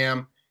pay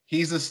him.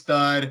 He's a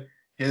stud.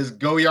 His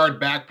go yard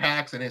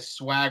backpacks and his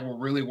swag will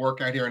really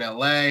work out here in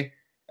LA.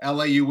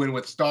 LA, you win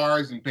with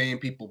stars and paying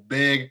people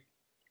big.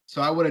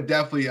 So I would have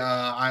definitely,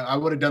 I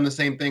would have done the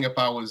same thing if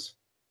I was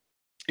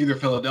either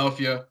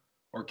Philadelphia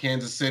or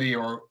Kansas City,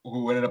 or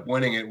who ended up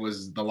winning it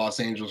was the Los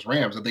Angeles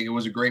Rams. I think it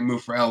was a great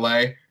move for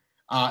LA.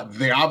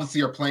 They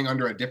obviously are playing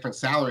under a different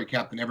salary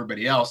cap than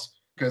everybody else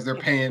because they're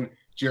paying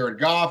Jared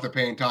Goff, they're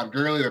paying Todd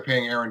Gurley, they're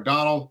paying Aaron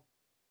Donald,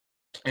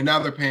 and now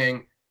they're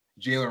paying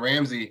Jalen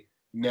Ramsey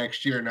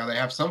next year. Now they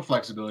have some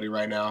flexibility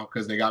right now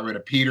because they got rid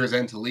of Peters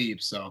and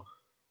Talib. So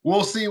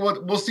we'll see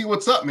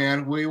what's up,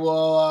 man. We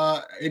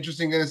will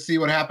interesting to see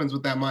what happens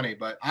with that money.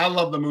 But I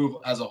love the move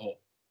as a whole.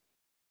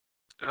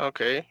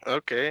 Okay.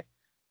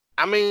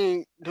 I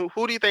mean,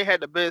 who do you think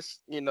had the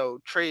best,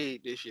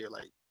 trade this year?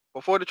 Like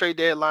before the trade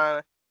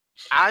deadline,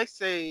 I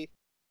say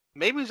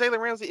maybe Jalen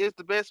Ramsey is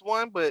the best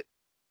one, but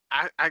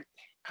I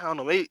don't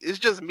know. Maybe it's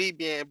just me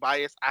being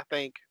biased. I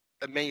think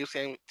Emmanuel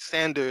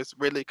Sanders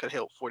really could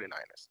help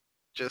 49ers.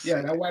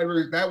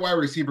 That wide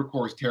receiver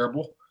core is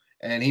terrible,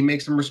 and he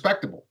makes them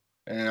respectable.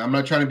 And I'm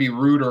not trying to be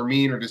rude or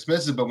mean or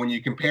dismissive, but when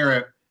you compare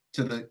it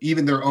to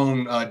even their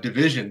own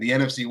division, the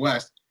NFC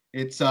West,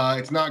 it's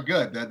not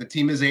good. The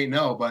team is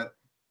 8-0, but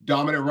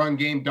dominant run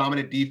game,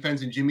 dominant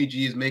defense, and Jimmy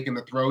G is making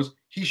the throws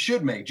he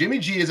should make. Jimmy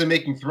G isn't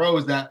making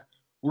throws that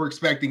we're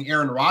expecting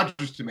Aaron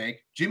Rodgers to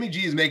make. Jimmy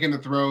G is making the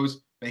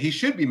throws that he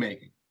should be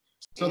making.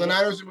 So the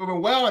Niners are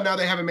moving well, and now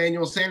they have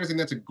Emmanuel Sanders, and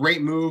that's a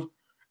great move.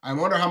 I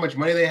wonder how much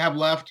money they have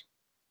left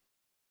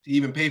to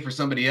even pay for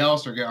somebody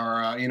else, or in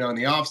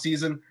the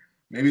offseason.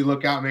 Maybe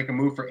look out and make a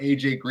move for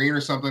A.J. Green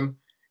or something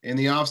in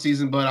the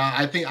offseason. But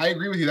I think I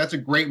agree with you. That's a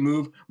great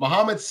move.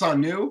 Mohamed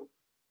Sanu.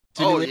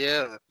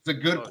 It's a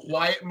good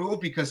quiet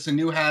move because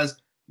Sanu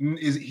has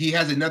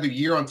another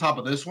year on top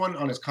of this one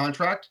on his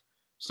contract.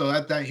 So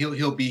that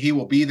he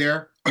will be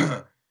there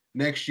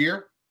next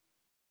year.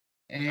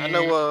 And I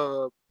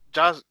know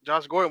Josh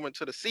Gordon went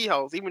to the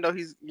Seahawks, even though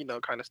he's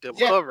kind of still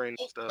covering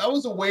stuff. That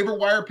was a waiver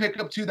wire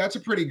pickup too. That's a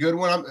pretty good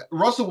one.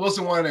 Russell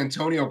Wilson wanted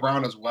Antonio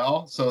Brown as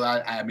well, so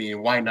I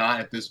mean, why not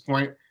at this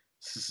point?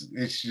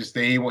 It's just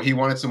he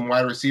wanted some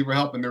wide receiver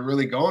help, and they're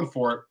really going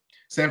for it.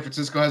 San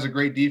Francisco has a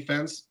great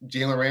defense.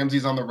 Jalen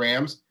Ramsey's on the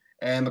Rams,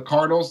 and the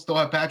Cardinals still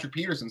have Patrick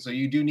Peterson, so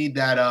you do need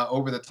that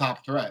over the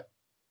top threat.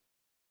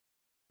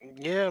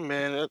 Yeah,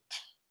 man.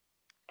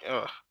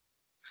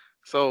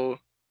 So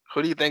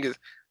who do you think is?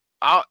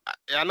 I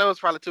know it's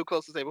probably too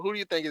close to say, but who do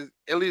you think is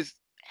at least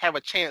have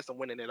a chance of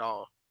winning it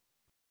all?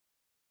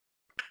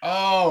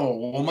 Oh,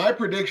 well, my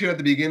prediction at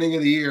the beginning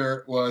of the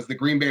year was the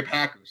Green Bay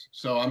Packers.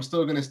 So I'm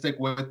still going to stick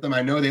with them.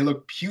 I know they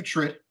look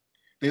putrid.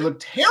 They look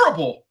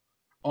terrible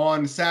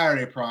on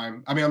Saturday,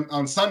 Prime. I mean,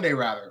 on Sunday,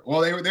 rather.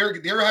 Well, they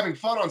were having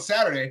fun on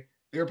Saturday.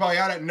 They were probably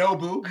out at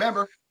Nobu.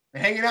 Remember,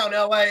 they're hanging out in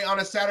L.A. on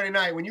a Saturday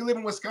night. When you live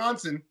in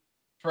Wisconsin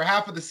for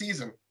half of the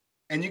season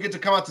and you get to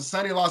come out to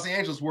sunny Los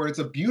Angeles where it's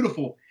a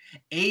beautiful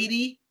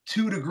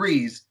 82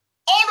 degrees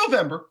all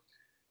November,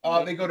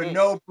 they go to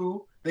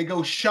Nobu. They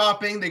go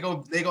shopping. They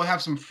go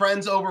have some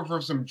friends over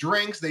for some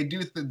drinks. They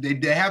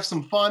have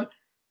some fun.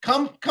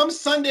 Come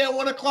Sunday at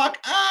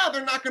 1:00.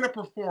 They're not going to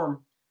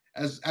perform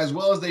as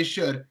well as they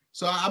should.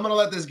 So I'm going to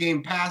let this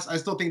game pass. I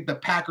still think the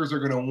Packers are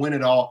going to win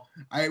it all.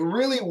 I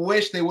really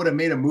wish they would have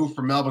made a move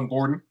for Melvin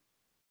Gordon.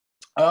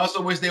 I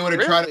also wish they would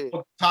have tried to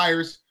put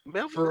tires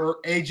for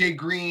AJ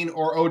Green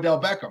or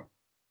Odell Beckham.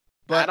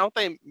 But I don't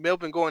think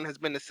Melvin Gordon has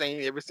been the same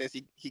ever since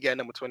he got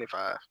number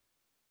 25.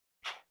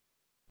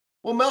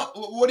 Well,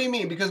 what do you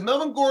mean? Because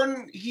Melvin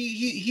Gordon,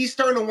 he's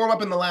starting to warm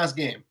up in the last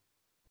game.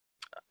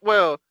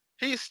 Well,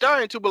 he's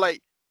starting to, but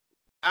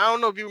I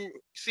don't know if you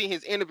seen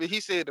his interview. He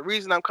said the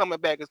reason I'm coming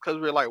back is because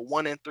we're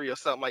 1-3 or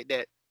something like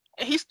that.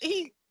 And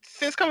he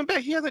since coming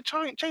back, he hasn't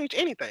changed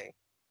anything.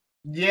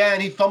 Yeah,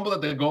 and he fumbled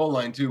at the goal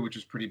line too, which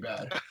was pretty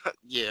bad.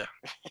 Yeah.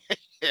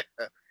 Yeah.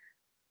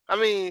 I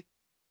mean,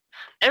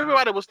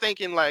 everybody was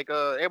thinking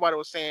everybody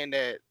was saying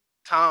that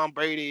Tom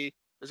Brady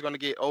is going to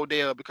get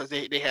Odell because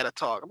they had a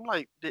talk. I'm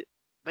like,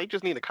 they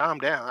just need to calm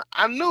down.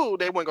 I knew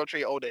they weren't going to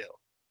trade Odell,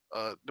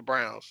 the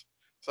Browns.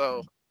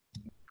 So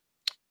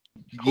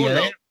who Yeah,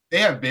 knows? they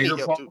have He bigger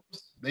helped too.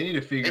 problems. They need to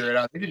They, figure it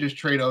out. They could just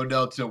trade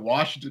Odell to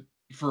Washington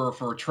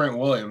for Trent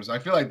Williams. I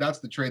feel like that's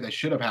the trade that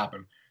should have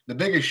happened. The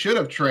biggest should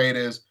have trade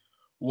is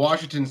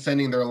Washington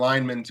sending their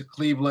linemen to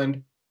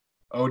Cleveland,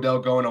 Odell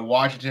going to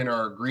Washington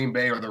or Green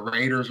Bay or the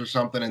Raiders or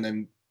something, and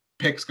then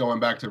picks going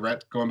back to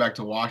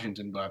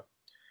Washington. But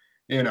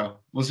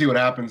we'll see what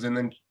happens. And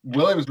then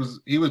Williams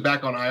was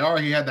back on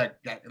IR. He had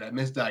that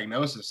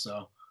misdiagnosis,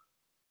 so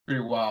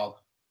pretty wild.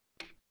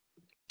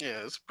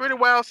 yeah, it's a pretty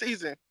wild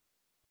season.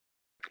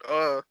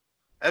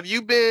 Have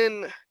you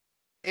been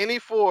any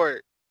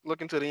forward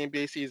looking to the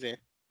NBA season?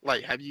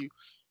 Like, have you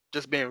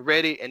just been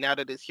ready, and now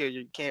that it's here,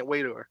 you can't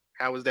wait, or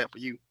how was that for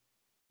you?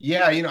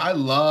 Yeah,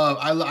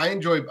 I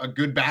enjoy a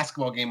good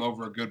basketball game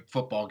over a good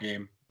football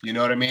game. You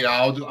know what I mean?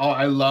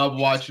 I love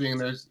watching.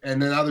 And then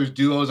now there's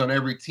duos on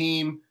every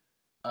team,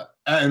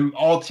 and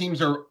every team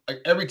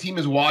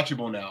is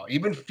watchable now.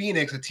 Even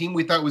Phoenix, a team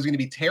we thought was going to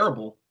be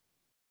terrible,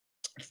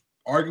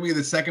 arguably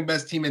the second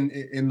best team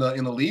in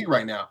the league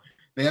right now.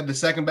 They have the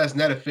second best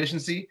net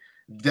efficiency.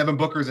 Devin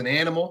Booker's an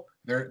animal.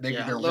 They're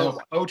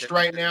well coached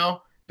right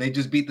now. They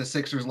just beat the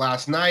Sixers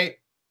last night.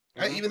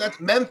 Mm-hmm. Even that's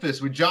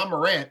Memphis with John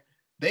Morant.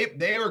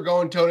 They are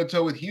going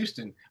toe-to-toe with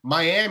Houston.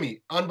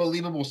 Miami,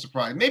 unbelievable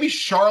surprise. Maybe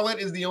Charlotte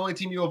is the only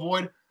team you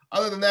avoid.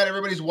 Other than that,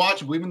 everybody's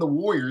watchable. Even the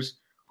Warriors,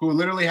 who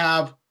literally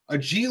have a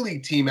G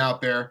League team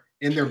out there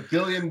in their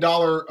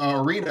billion-dollar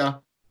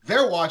arena,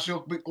 they're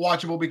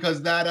watchable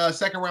because that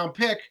second-round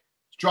pick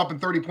is dropping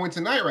 30 points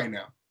a night right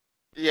now.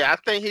 Yeah, I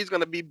think he's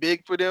going to be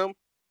big for them,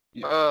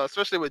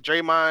 especially with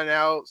Draymond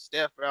out,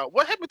 Steph out.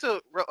 What happened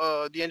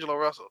to D'Angelo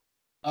Russell?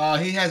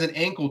 He has an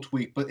ankle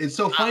tweak, but it's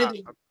so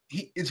funny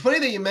it's funny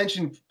that you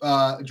mentioned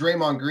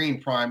Draymond Green,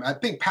 Prime. I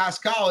think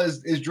Pascal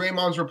is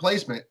Draymond's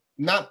replacement.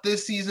 Not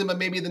this season, but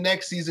maybe the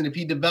next season if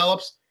he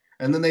develops.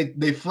 And then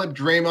they flip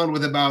Draymond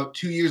with about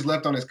 2 years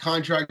left on his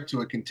contract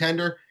to a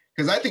contender.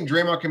 Because I think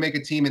Draymond can make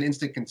a team an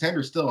instant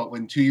contender still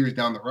when 2 years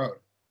down the road.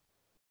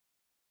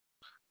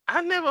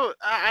 I know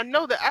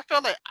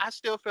that. I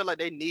still feel like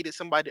they needed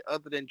somebody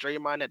other than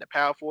Draymond at the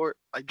power forward.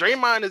 Like,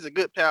 Draymond is a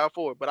good power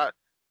forward, but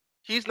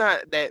he's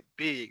not that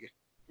big.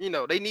 They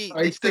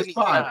still need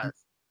size.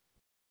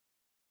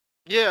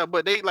 Yeah,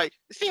 but it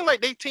seems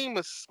like their team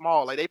is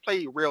small. Like, they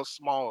play real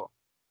small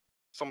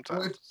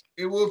sometimes.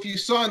 Well, if you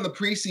saw in the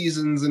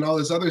preseasons and all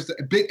this other stuff,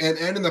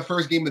 and in the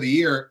first game of the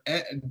year,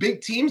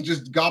 big teams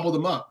just gobbled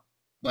them up.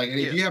 Like,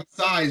 if you have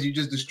size, you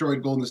just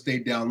destroyed Golden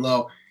State down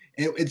low.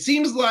 It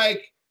seems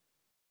like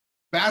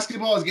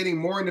basketball is getting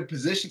more into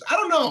positions. I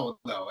don't know,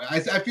 though. I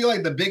feel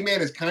like the big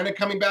man is kind of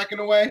coming back in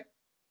a way.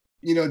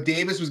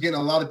 Davis was getting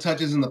a lot of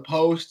touches in the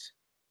post.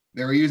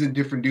 They were using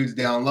different dudes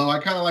down low. I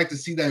kind of like to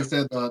see that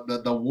instead of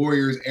the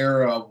Warriors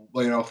era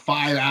of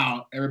 5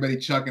 out, everybody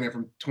chucking it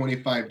from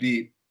 25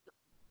 deep.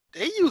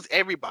 They use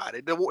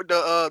everybody.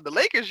 The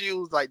Lakers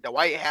use like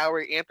Dwight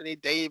Howard, Anthony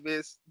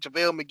Davis,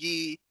 JaVale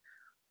McGee.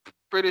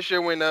 Pretty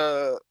sure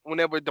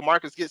whenever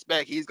DeMarcus gets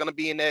back, he's gonna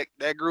be in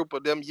that group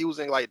of them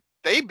using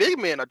they big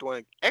men are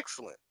doing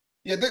excellent.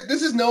 Yeah,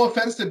 this is no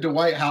offense to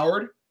Dwight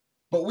Howard,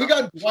 but we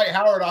got Dwight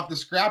Howard off the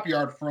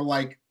scrapyard for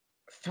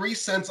 3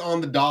 cents on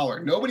the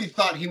dollar. Nobody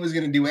thought he was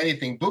going to do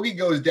anything. Boogie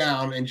goes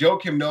down, and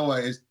Joakim Noah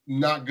is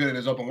not good at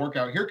his open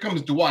workout. Here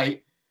comes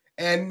Dwight,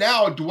 and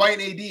now Dwight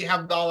and AD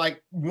have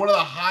one of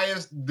the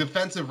highest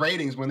defensive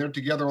ratings when they're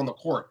together on the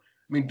court.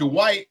 I mean,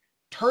 Dwight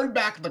turned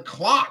back the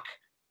clock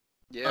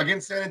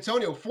against San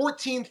Antonio,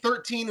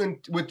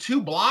 14-13 with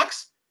 2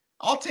 blocks.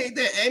 I'll take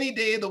that any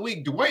day of the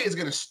week. Dwight is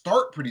going to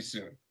start pretty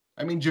soon.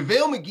 I mean,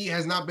 JaVale McGee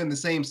has not been the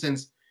same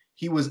since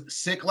he was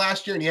sick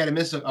last year and he had to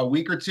miss a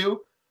week or two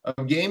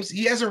of games.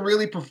 He hasn't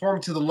really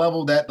performed to the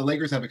level that the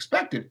Lakers have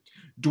expected.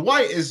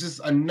 Dwight is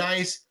just a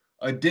nice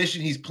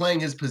addition. He's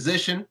playing his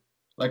position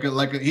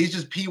he's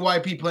just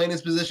PYP playing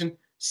his position,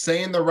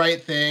 saying the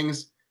right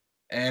things,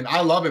 and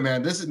I love it,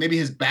 man. Maybe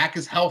his back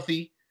is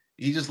healthy.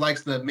 He just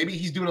likes maybe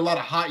he's doing a lot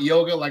of hot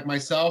yoga like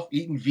myself,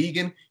 eating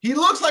vegan. He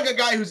looks like a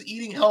guy who's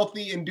eating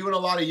healthy and doing a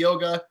lot of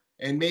yoga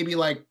and maybe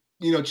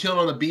chilling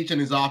on the beach in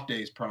his off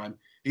days, Prime.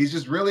 He's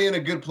just really in a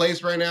good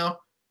place right now.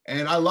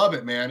 And I love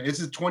it, man. It's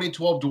his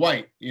 2012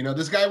 Dwight.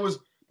 This guy was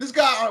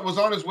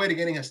on his way to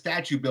getting a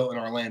statue built in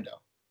Orlando,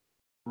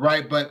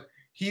 right? But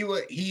he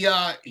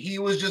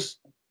was just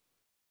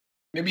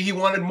maybe he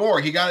wanted more.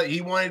 He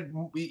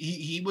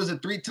was a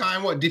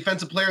 3-time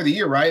defensive player of the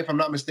year, right? If I'm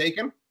not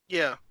mistaken.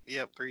 Yeah,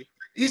 3.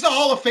 He's a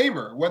Hall of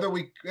Famer.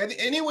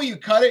 Any way you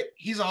cut it,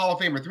 he's a Hall of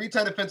Famer.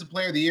 3-time defensive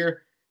player of the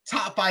year,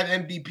 top 5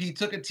 MVP,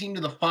 took a team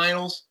to the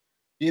finals.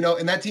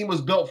 And that team was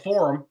built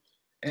for him.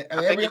 And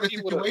every other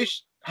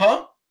situation,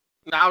 huh?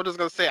 No, I was just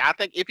gonna say, I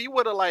think if he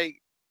would have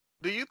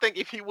do you think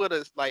if he would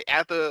have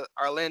after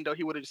Orlando,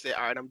 he would have just said,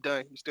 "All right, I'm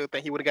done"? You still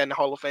think he would have gotten the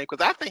Hall of Fame?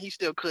 Because I think he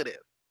still could have.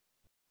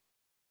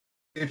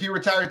 If he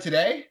retired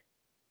today?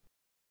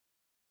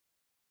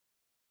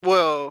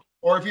 Well,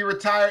 or if he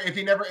retired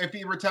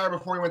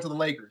before he went to the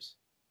Lakers?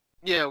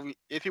 Yeah,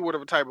 if he would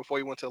have retired before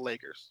he went to the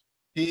Lakers.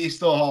 He's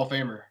still a Hall of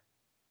Famer.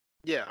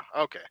 Yeah,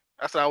 okay.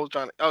 That's what I was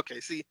trying to. Okay,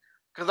 see,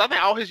 because I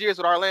think all his years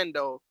with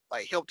Orlando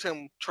like helped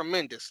him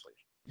tremendously.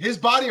 His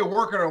body of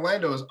work in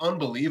Orlando is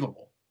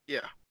unbelievable.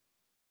 Yeah.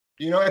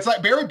 It's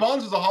like Barry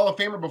Bonds was a Hall of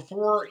Famer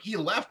before he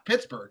left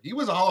Pittsburgh. He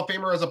was a Hall of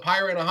Famer as a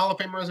Pirate and a Hall of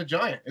Famer as a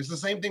Giant. It's the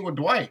same thing with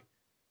Dwight.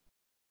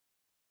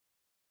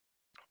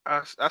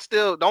 I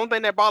still, the only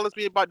thing that bothers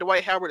me about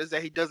Dwight Howard is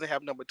that he doesn't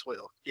have number 12.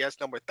 He has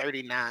number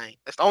 39.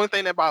 That's the only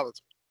thing that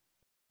bothers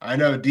me. I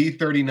know,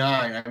 D39.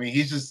 I mean,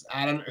 he's just,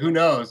 who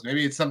knows?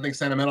 Maybe it's something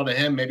sentimental to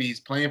him. Maybe he's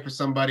playing for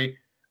somebody.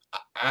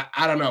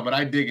 I don't know, but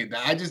I dig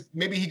it.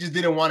 Maybe he just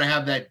didn't want to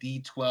have that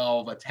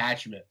D12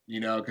 attachment,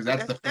 because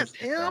that's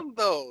him,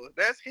 though.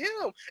 That's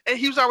him. And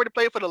he was already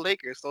playing for the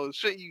Lakers, so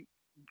shouldn't you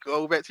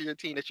go back to your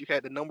team that you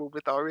had the number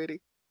with already?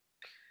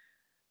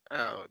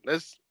 Oh,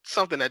 that's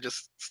something that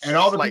just. And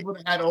all the people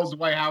that had old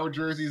Dwight Howard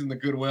jerseys in the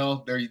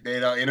Goodwill, they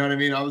don't, you know what I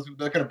mean? All those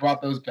people, they could have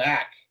brought those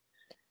back.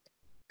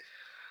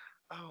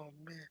 Oh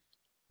man,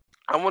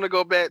 I want to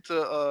go back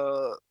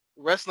to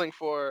wrestling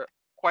for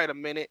quite a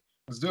minute.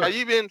 Let's do it. Have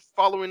you been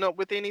following up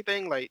with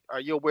anything? Like,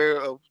 are you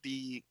aware of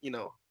the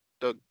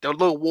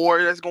little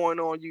war that's going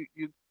on? You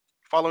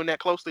following that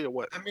closely or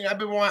what? I mean,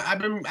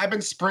 I've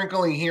been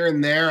sprinkling here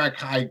and there.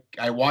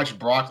 I watched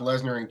Brock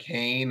Lesnar and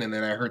Kane, and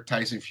then I heard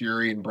Tyson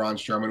Fury and Braun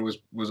Strowman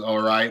was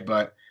all right,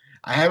 but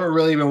I haven't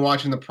really been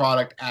watching the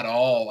product at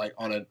all. Like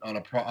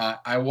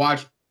I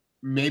watched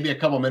maybe a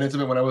couple minutes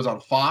of it when I was on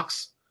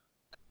Fox,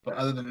 but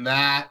other than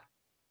that,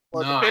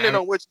 well, depending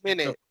on which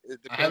minute,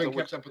 I haven't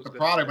kept up with the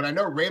product. But I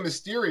know Rey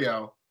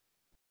Mysterio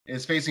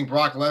is facing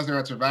Brock Lesnar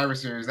at Survivor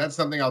Series. That's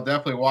something I'll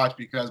definitely watch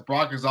because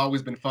Brock has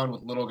always been fun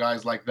with little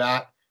guys like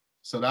that.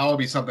 So that will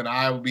be something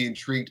I will be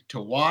intrigued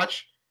to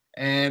watch.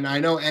 And I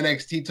know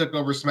NXT took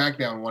over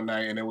SmackDown one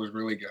night, and it was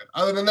really good.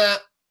 Other than that,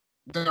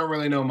 don't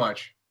really know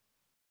much.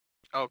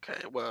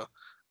 Okay, well,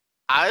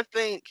 I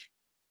think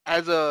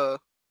I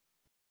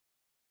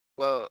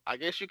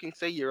guess you can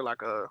say you're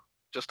like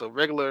just a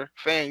regular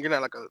fan. You're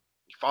not like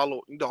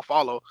you don't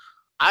follow.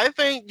 I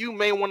think you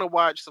may want to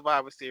watch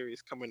Survivor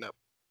Series coming up,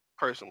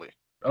 personally.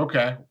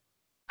 Okay.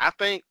 I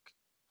think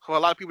for a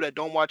lot of people that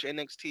don't watch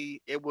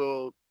NXT, it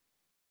will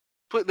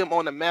put them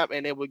on the map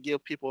and it will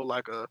give people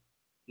like a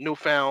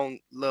newfound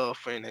love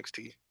for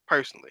NXT,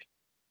 personally.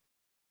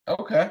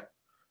 Okay.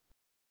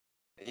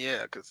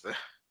 Yeah, because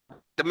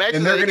the matches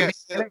and they're going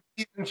to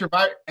be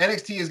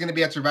NXT is going to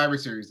be at Survivor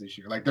Series this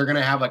year. Like they're going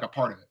to have like a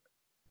part of it.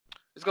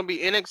 It's going to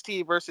be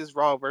NXT versus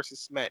Raw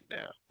versus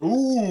SmackDown.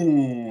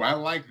 Ooh, I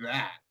like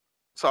that.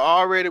 So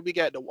already we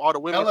got all the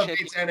women's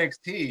elevates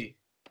NXT.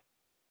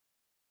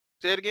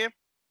 Say it again.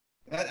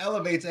 That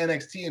elevates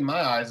NXT in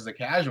my eyes as a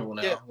casual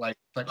now. Yeah. Like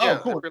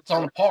cool. It's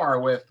on par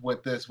with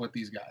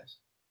these guys.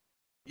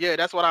 Yeah,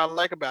 that's what I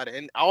like about it.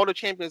 And all the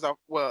champions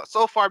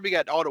so far we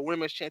got all the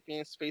women's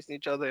champions facing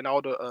each other and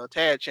all the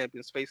tag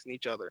champions facing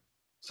each other.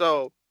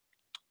 So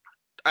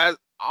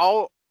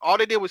all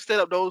they did was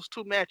set up those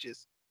two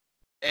matches.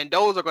 And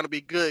those are going to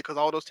be good because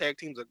all those tag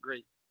teams are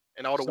great.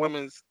 And all the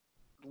women's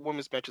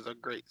matches are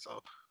great. So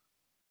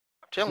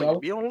I'm telling you,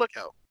 be on the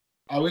lookout.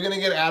 Are we going to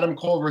get Adam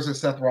Cole versus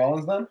Seth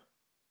Rollins then?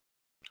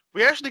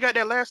 We actually got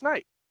that last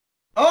night.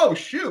 Oh,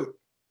 shoot.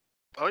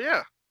 Oh,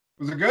 yeah.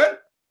 Was it good?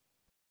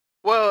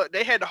 Well,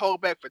 they had to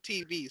hold back for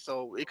TV,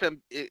 so it could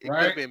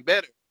have been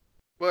better.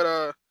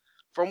 But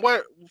from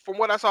what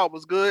I saw, it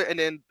was good. And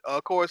then,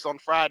 of course, on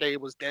Friday, it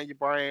was Daniel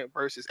Bryan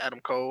versus Adam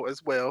Cole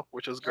as well,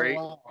 which was great.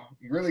 Oh, wow.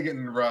 You're really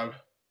getting the rub.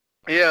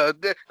 Yeah,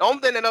 the only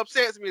thing that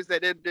upsets me is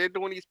that they're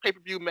doing these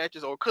pay-per-view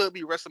matches or could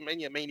be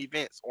WrestleMania main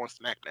events on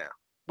SmackDown.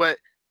 But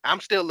I'm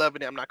still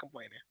loving it. I'm not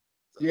complaining.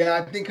 So. Yeah,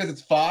 I think because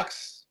it's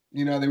Fox,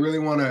 they really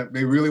want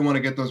to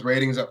get those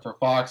ratings up for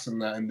Fox in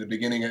the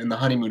beginning, in the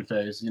honeymoon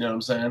phase. You know what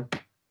I'm saying?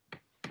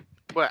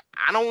 But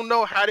I don't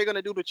know how they're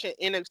gonna do the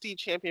NXT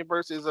champion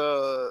versus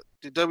the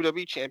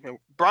WWE champion.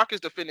 Brock is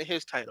defending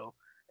his title,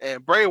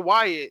 and Bray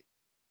Wyatt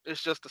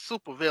is just a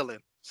super villain.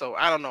 So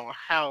I don't know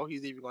how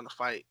he's even gonna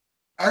fight.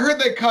 I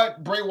heard they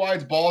cut Bray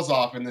Wyatt's balls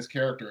off in this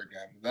character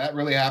again. Did that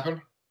really happen?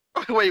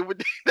 Wait,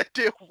 they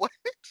did what?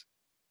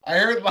 I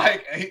heard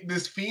like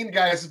this Fiend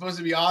guy is supposed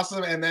to be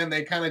awesome, and then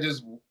they kind of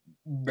just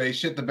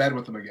shit the bed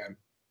with him again.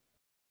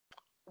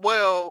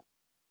 Well,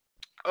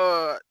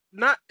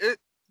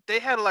 they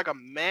had like a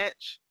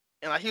match,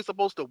 and like he was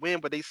supposed to win,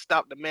 but they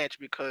stopped the match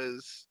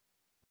because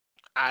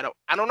I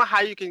don't know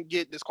how you can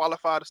get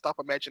disqualified to stop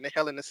a match in the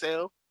Hell in a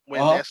Cell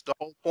when that's the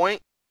whole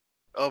point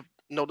of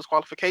no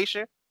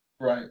disqualification.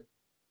 Right.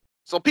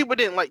 So people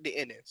didn't like the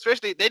ending,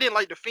 especially they didn't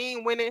like the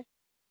Fiend winning,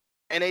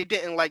 and they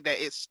didn't like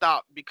that it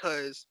stopped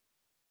because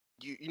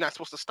you're not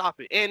supposed to stop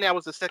it. And that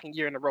was the second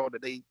year in a row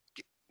that they,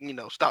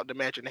 stopped the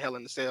match in the Hell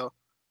in a Cell.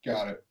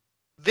 Got it.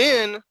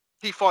 Then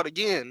he fought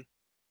again,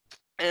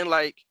 and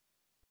like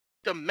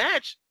the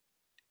match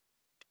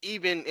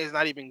is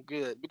not even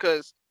good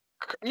because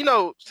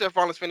Seth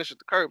Rollins finished with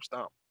the curb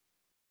stomp.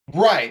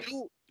 Right.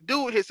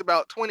 dude hits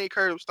about 20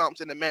 curb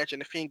stomps in the match,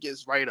 and the Fiend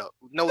gets right up.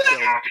 No I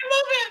sales. love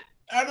it.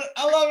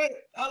 I love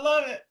it. I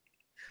love it.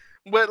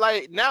 But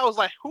like now it's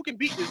like, who can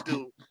beat this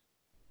dude?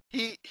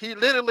 He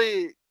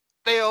literally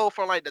fell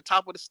from like the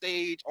top of the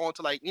stage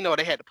onto like, you know,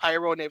 they had the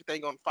pyro and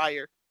everything on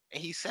fire,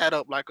 and he sat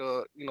up like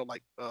the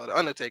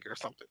Undertaker or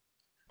something.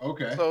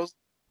 Okay. So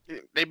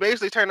they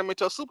basically turned him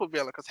into a super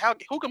villain because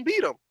who can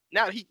beat him?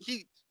 Now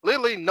he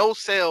literally no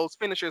sales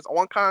finishers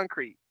on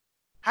concrete.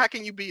 How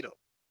can you beat him?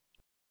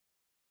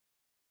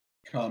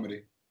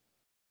 Comedy.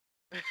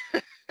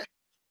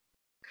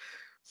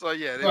 So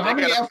yeah. So how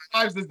many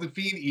F5s does the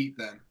Fiend eat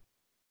then?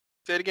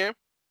 Say it again.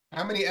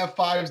 How many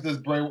F5s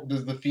does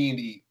the Fiend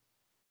eat?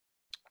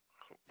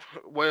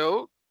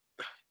 Well,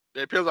 it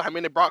depends on how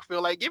many Brock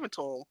feel like giving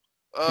to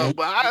him.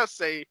 But I'd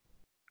say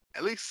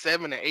at least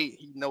 7 or 8.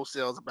 He no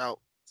sells about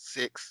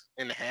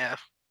 6.5.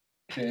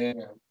 Damn.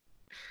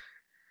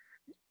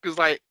 Because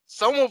like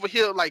some over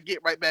here like get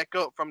right back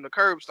up from the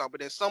curb stomp,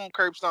 but then some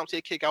curb stomps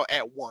he'll kick out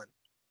at 1.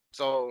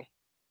 So,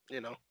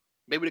 you know,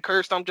 maybe the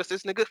curb stomp just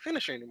isn't a good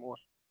finisher anymore.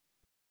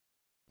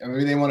 And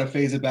maybe they want to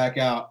phase it back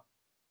out.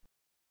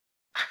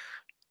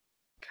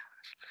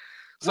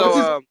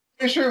 So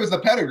finisher was the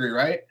pedigree,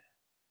 right?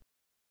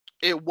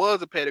 It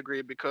was a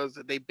pedigree because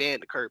they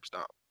banned the curb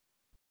stomp.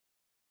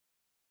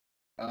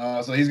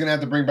 So he's gonna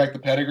have to bring back the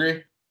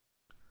pedigree.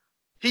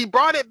 He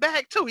brought it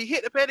back too. He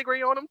hit the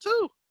pedigree on him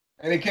too.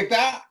 And he kicked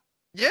out?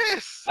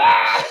 Yes.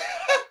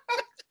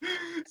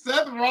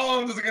 Seth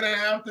Rollins is gonna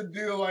have to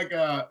do like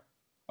a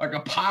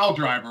pile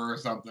driver or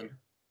something.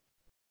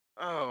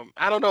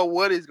 I don't know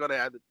what he's gonna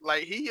have to.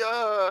 Like he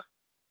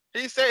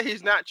said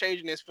he's not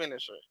changing his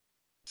finisher.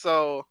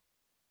 So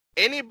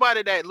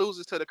anybody that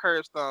loses to the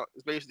curb stomp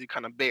is basically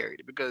kind of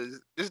buried because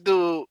this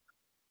dude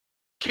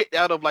kicked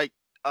out of like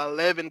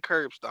 11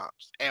 curb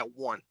stomps at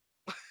 1.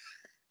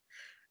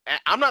 And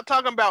I'm not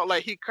talking about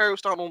like he curb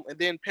stomped him and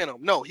then pin him.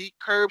 No, he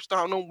curb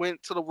stomped him,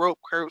 went to the rope,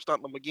 curb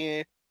stomped him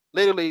again,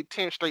 literally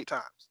 10 straight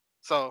times.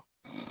 So,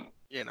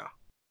 you know.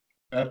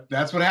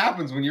 That's what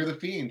happens when you're the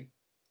Fiend.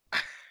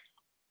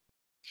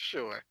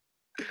 Sure.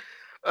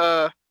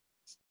 I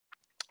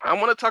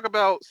want to talk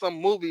about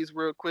some movies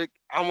real quick.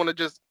 I want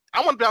to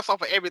bounce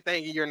off of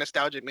everything in your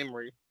nostalgic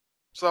memory.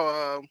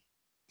 So,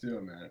 do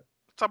it, man.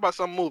 Talk about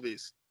some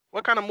movies.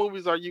 What kind of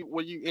movies were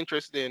you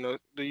interested in, or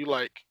do you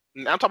like?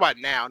 I'm talking about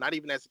now, not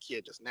even as a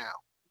kid, just now.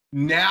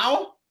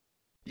 Now?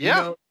 Yeah.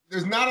 You know,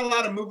 there's not a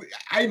lot of movies.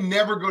 I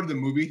never go to the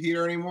movie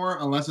theater anymore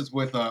unless it's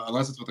with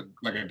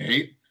a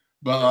date.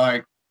 But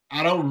like,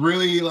 I don't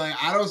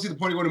see the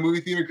point of going to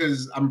movie theater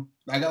because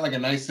I got like a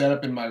nice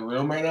setup in my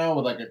room right now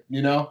with like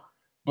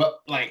but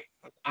like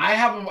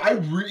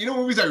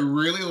movies I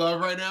really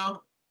love right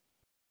now.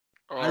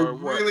 I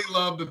really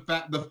love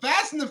the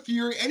Fast and the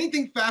Furious,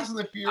 anything Fast and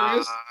the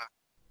Furious,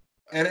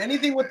 and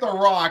anything with The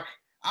Rock.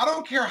 I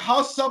don't care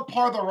how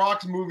subpar The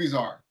Rock's movies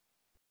are,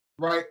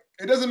 right?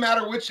 It doesn't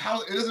matter which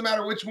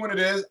one it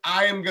is.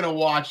 I am gonna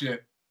watch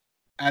it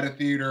at a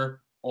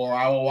theater or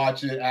I will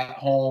watch it at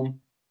home.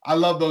 I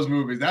love those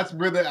movies. I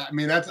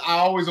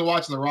always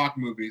watch The Rock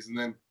movies, and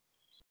then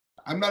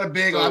I'm not a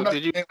big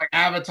like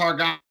Avatar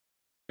guy,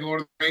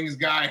 Lord of the Rings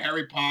guy.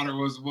 Harry Potter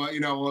was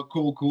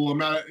cool. I'm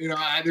not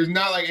there's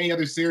not like any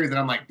other series that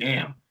I'm like,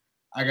 damn,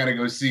 I gotta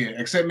go see it.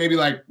 Except maybe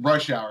like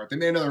Rush Hour. If they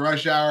made another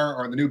Rush Hour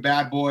or the new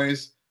Bad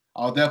Boys,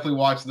 I'll definitely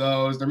watch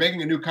those. They're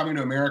making a new Coming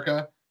to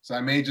America, so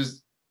I may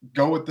just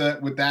go with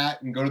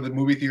that and go to the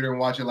movie theater and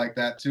watch it like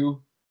that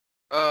too.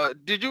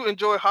 Did you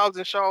enjoy Hobbs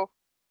and Shaw?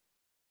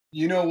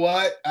 You know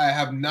what? I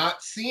have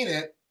not seen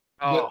it,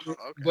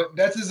 but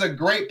this is a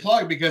great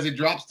plug because it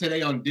drops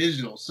today on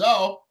digital.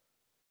 So,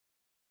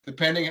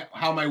 depending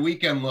how my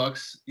weekend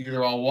looks,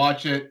 either I'll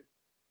watch it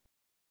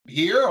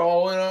here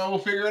or we'll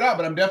figure it out.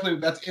 But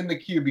that's in the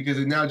queue because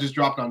it now just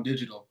dropped on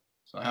digital,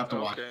 so I have to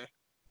watch it.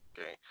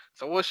 Okay.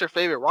 So, what's your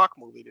favorite Rock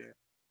movie then?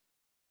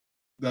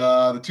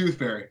 The Tooth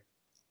Fairy.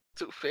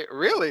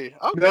 Really?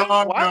 Okay. No.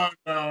 Oh,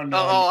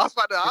 I was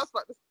about to ask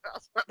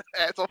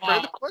some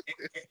further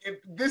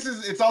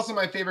questions. It's also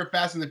my favorite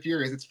Fast and the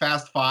Furious. It's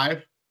Fast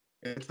 5.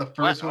 It's the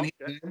first one he's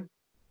in.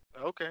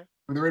 Okay.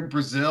 When they're in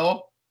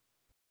Brazil.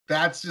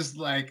 That's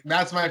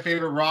my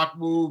favorite Rock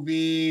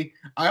movie.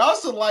 I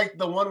also like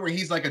the one where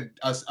he's like a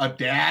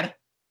dad.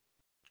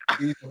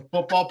 He's a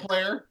football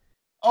player.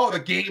 Oh, The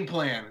Game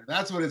Plan.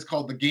 That's what it's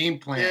called, The Game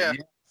Plan. Yeah,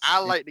 yes. I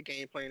like The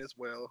Game Plan as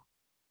well.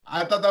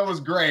 I thought that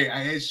was great.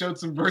 It showed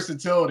some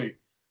versatility.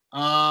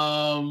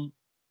 San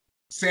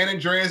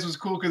Andreas was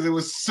cool because it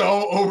was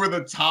so over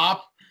the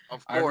top.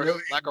 Of course,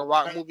 like a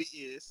Rock movie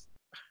is.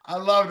 I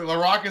loved it. The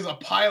Rock is a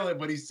pilot,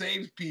 but he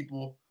saves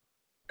people.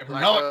 And from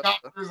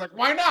helicopters,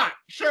 why not?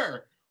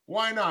 Sure,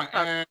 why not?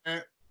 And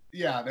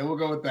yeah, then we'll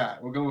go with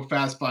that. We'll go with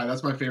Fast 5.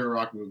 That's my favorite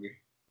Rock movie.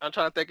 I'm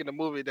trying to think of the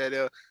movie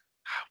that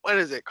what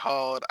is it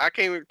called? I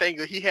can't even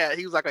think.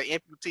 He was like an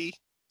amputee.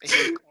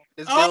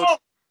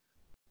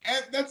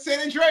 And that's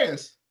San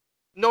Andreas.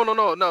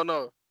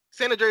 No.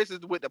 San Andreas is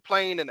with the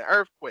plane and the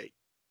earthquake.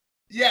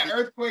 Yeah,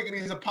 earthquake, and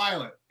he's a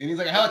pilot, and he's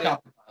like a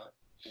helicopter pilot.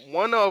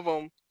 One of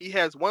them, he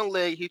has one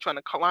leg. He's trying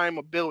to climb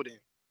a building,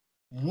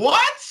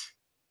 What?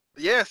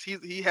 Yes,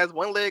 he has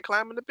one leg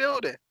climbing the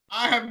building.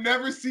 I have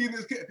never seen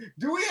this.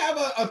 Do we have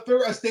a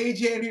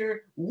stagehand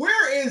here?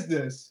 Where is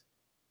this?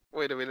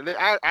 Wait a minute.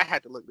 I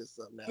had to look this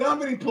up now.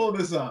 Somebody pull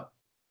this up.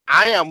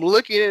 I am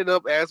looking it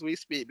up as we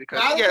speak because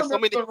I he has so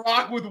many. The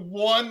Rock with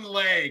one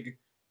leg.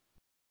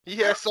 He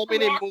has so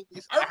many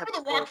movies. I remember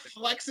The Rock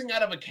flexing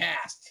out of a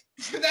cast.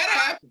 Did that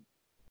happen?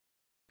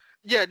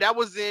 Yeah, that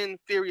was in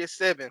Furious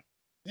 7.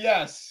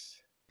 Yes.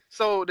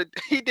 So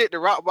he did the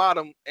rock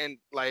bottom and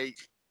like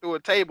threw a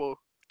table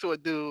to a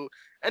dude,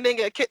 and then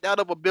got kicked out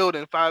of a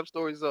building 5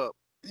 stories up.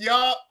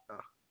 Yup.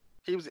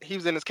 He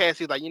was in his cast.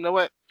 He's like, you know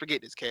what?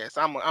 Forget this cast.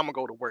 I'm gonna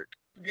go to work.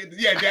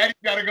 Yeah, Daddy's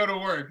gotta go to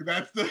work.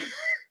 That's the.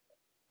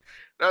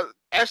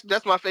 Actually,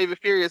 that's my favorite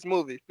Furious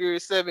movie,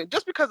 Furious 7,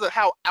 just because of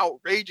how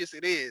outrageous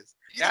it is.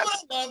 You know what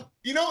I love?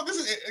 You know,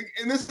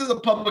 this is a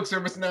public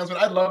service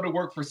announcement. I'd love to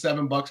work for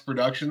 $7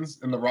 Productions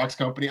in The Rock's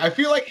company. I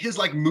feel like his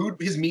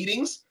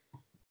meetings,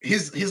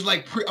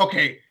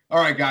 okay, all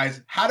right,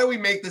 guys, how do we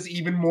make this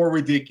even more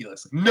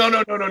ridiculous?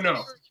 No.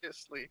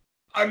 Seriously.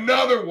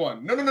 Another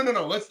one. No.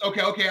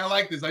 Okay, I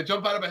like this. I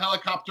jump out of a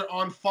helicopter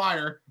on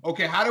fire.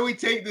 Okay, how do we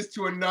take this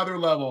to another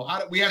level?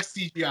 We have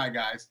CGI,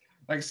 guys.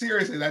 Like,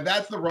 seriously,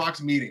 that's The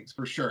Rock's meetings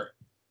for sure.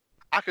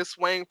 I could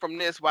swing from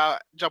this while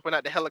jumping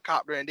out the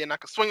helicopter, and then I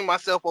could swing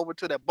myself over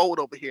to that boat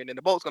over here, and then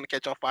the boat's going to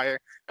catch on fire.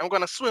 I'm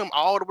going to swim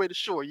all the way to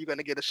shore. You're going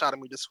to get a shot of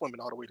me just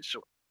swimming all the way to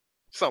shore.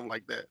 Something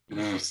like that.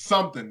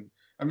 Something.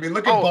 I mean,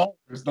 look at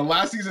Ballers. The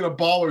last season of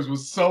Ballers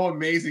was so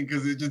amazing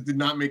because it just did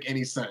not make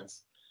any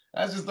sense.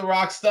 That's just The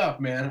Rock stuff,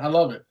 man. I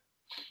love it.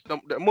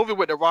 The movie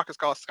with The Rock is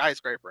called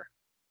Skyscraper.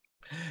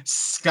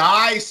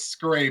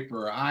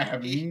 Skyscraper. I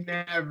have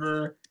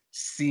never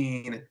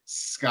seen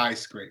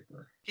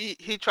Skyscraper.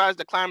 He tries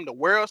to climb the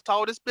world's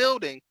tallest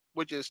building,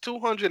 which is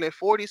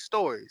 240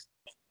 stories.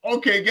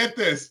 Okay, get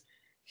this.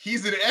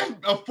 He's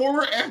a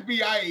former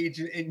FBI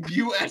agent and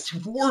U.S.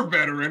 war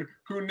veteran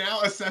who now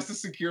assesses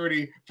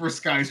security for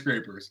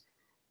skyscrapers.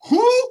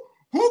 Who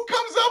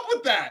comes up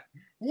with that?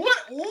 Who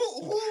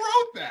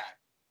wrote that?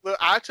 Look,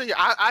 I tell you,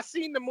 I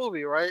seen the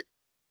movie, right?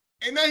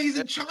 And now he's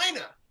in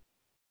China.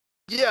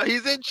 Yeah,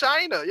 he's in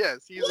China. Yes,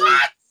 he's in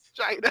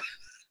China.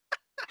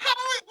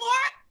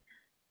 What?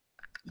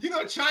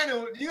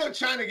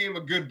 China gave him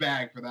a good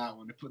bag for that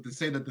one to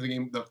say that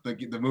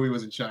the movie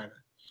was in China.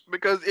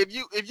 Because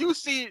if you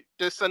see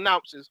the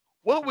synopsis,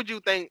 what would you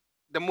think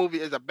the movie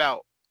is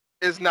about?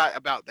 It's not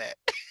about that.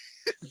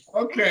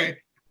 Okay,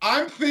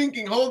 I'm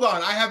thinking. Hold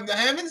on, I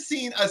haven't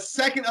seen a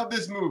second of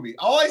this movie.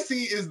 All I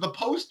see is the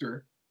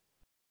poster,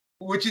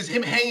 which is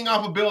him hanging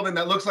off a building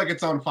that looks like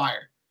it's on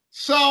fire.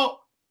 So,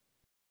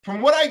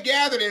 from what I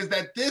gathered, is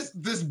that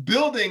this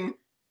building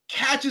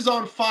catches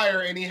on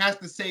fire and he has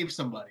to save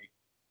somebody.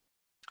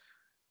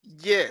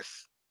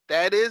 Yes,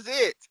 that is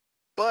it.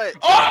 But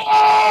The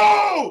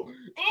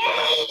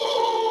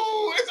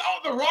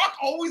Rock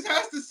always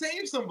has to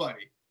save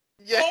somebody.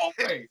 Yeah,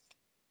 always.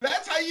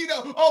 That's how you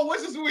know. Oh,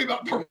 what's this movie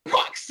about? The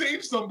Rock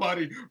saved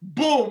somebody.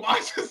 Boom! I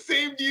just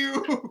saved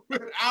you an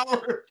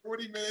hour and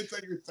 40 minutes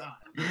of your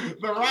time.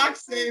 The Rock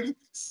saved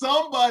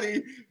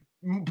somebody,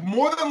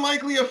 more than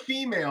likely a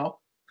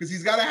female, because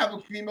he's got to have a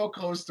female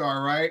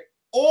co-star, right?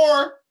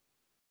 Or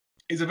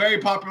he's a very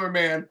popular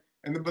man.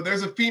 But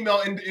there's a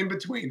female in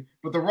between.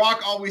 But The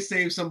Rock always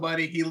saves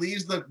somebody. He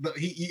leaves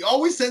he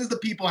always sends the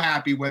people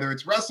happy, whether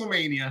it's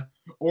WrestleMania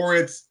or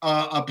it's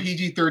a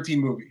PG-13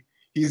 movie.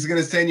 He's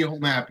gonna send you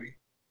home happy.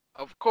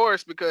 Of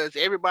course, because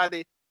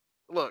everybody,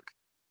 look,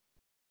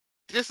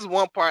 this is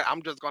one part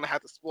I'm just gonna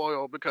have to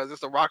spoil because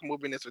it's a Rock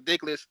movie and it's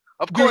ridiculous.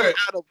 Of course,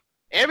 out of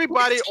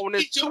everybody on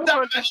this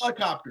 200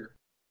 helicopter,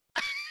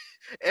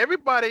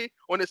 everybody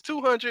on this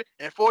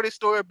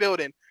 240-story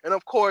building, and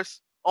of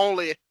course,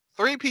 only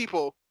 3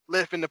 people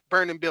live in the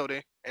burning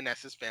building, and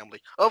that's his family.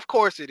 Of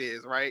course it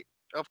is, right?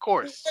 Of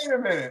course.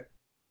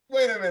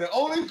 Wait a minute.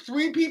 Only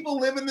 3 people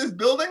live in this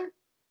building?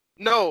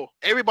 No,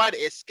 everybody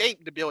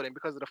escaped the building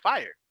because of the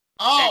fire.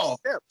 Oh.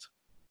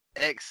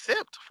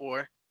 Except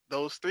for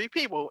those 3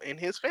 people in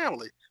his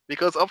family.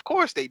 Because of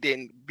course they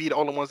didn't be the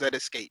only ones that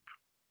escaped.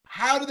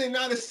 How did they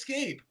not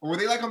escape? Or were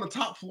they like on the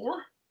top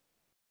floor?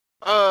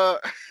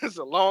 It's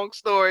a long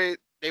story.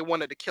 They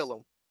wanted to kill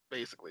him,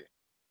 basically.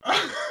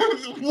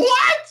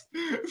 What?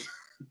 This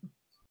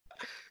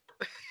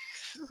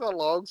is a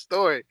long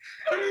story.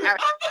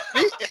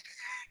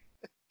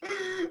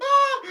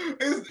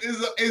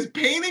 Is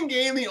Pain and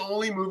Gain the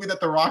only movie that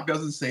The Rock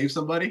doesn't save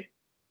somebody?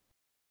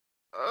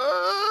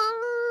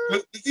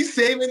 Does he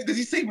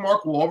save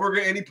Mark Wahlberg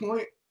at any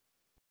point?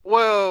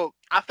 Well,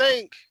 I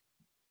think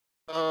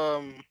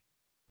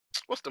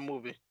what's the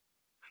movie?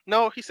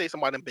 No, he saves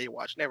somebody in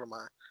Baywatch. Never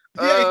mind.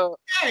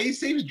 He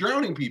saves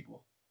drowning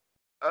people.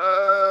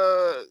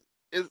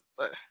 Is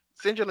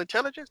Central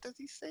Intelligence? Does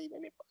he save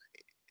anybody?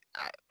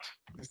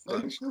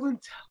 Central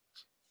Intelligence.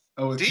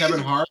 Oh, it's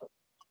Kevin Hart.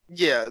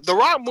 Yeah, the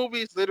Rock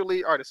movies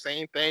literally are the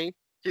same thing.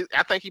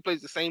 I think he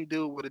plays the same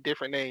dude with a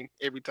different name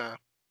every time.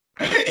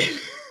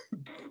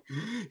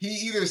 He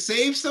either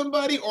saves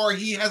somebody or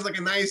he has like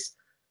a nice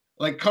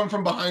like come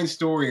from behind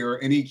story,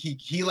 and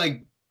he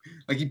like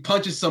he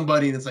punches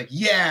somebody and it's like,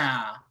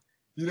 yeah,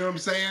 you know what I'm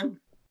saying?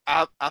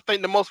 I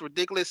think the most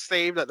ridiculous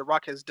save that The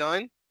Rock has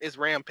done is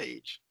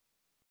Rampage.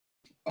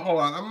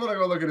 Hold on, I'm gonna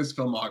go look at his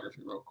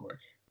filmography real quick.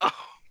 Oh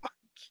my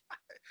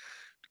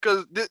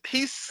god! Because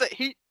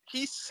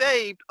he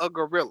saved a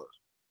gorilla,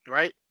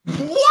 right?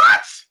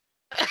 What?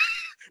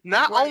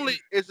 Not only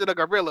is it a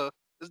gorilla,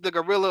 it's the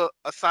gorilla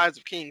the size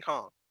of King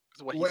Kong.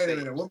 Is what he Wait a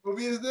saves. minute, what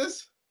movie is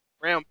this?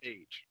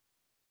 Rampage.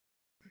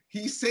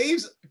 He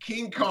saves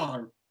King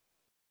Kong.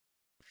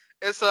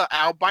 It's a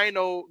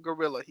albino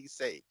gorilla he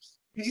saves.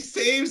 He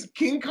saves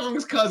King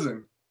Kong's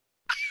cousin.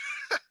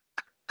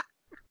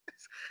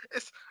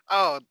 This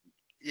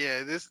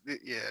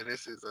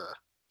is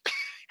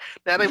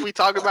now that we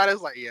talk about it,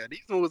 it's like, yeah,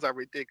 these movies are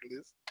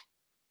ridiculous.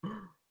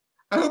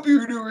 I hope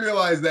you do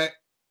realize that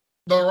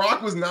The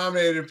Rock was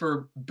nominated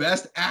for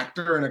Best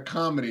Actor in a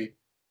Comedy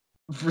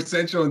for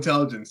Central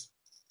Intelligence.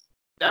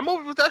 That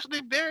movie was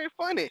actually very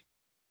funny.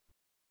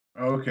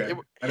 Okay.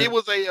 He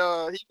wasn't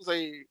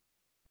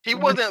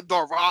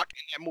The Rock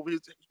in that movie. He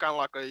was kind of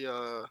like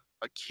a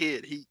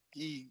kid.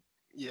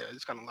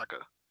 It's kind of like a.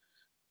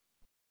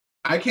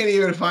 I can't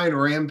even find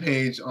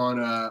Rampage on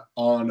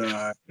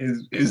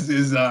his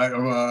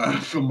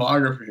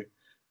filmography.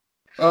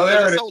 Oh,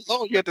 there it is. So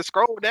long, you have to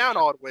scroll down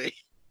all the way.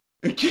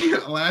 It came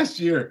out last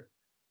year.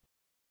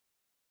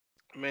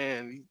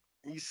 Man,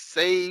 he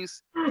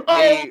saves.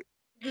 Oh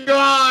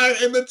God!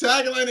 And the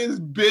tagline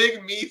is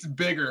 "Big meets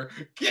bigger."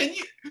 Can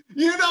you?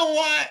 You know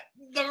what?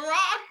 The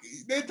Rock.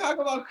 They talk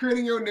about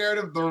creating your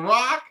narrative. The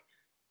Rock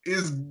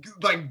is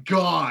like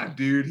God,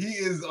 dude. He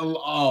is.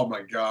 Oh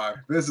my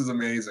God! This is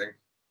amazing.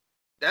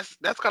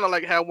 That's kind of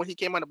like how when he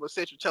came out of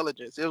Central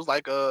Intelligence, it was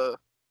like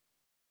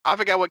I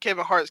forgot what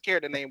Kevin Hart's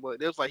character name was.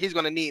 It was like he's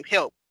gonna need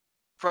help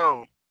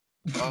from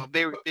a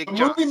very big The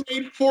Johnson.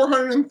 movie made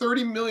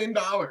 $430 million.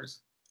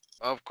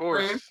 Of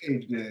course.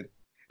 Rampage did.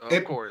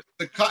 Of course.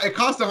 It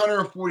cost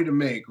 140 to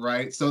make,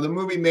 right? So the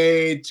movie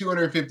made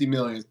 250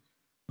 million.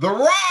 The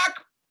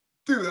Rock,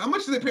 dude, how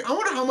much did they pay? I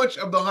wonder how much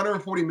of the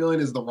 140 million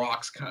is The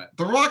Rock's cut.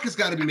 The Rock has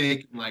got to be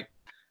making like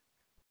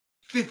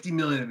 50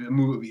 million of a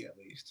movie at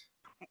least.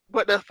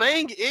 But the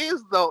thing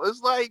is, though,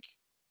 it's like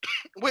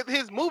with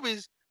his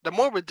movies, the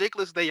more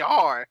ridiculous they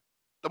are,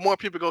 the more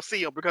people go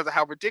see them because of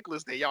how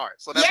ridiculous they are.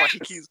 So that's why he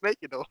keeps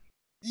making them.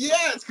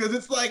 Yes, because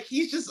it's like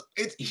he's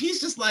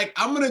just like,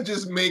 I'm gonna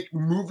just make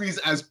movies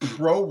as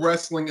pro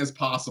wrestling as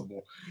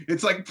possible.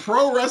 It's like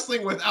pro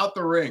wrestling without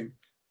the ring.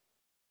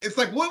 It's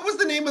like, what was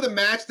the name of the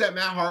match that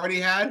Matt Hardy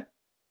had?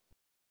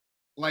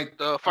 Like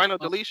the Final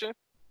Deletion?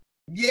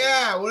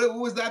 Yeah, what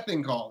was that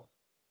thing called?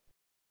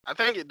 I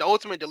think the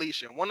Ultimate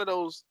Deletion. One of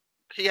those.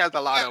 He has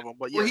a lot of them,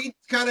 but yeah. Where he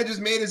kind of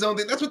just made his own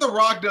thing. That's what The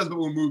Rock does, but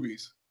with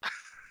movies.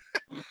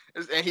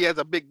 And he has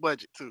a big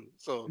budget too.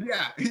 So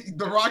yeah,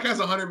 The Rock has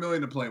 $100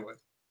 million to play with.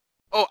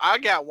 Oh, I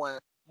got one.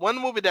 One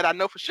movie that I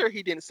know for sure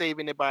he didn't save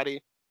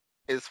anybody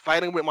is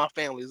Fighting with My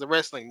Family. It's a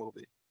wrestling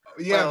movie.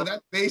 Yeah, but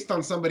that's based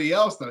on somebody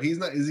else though. He's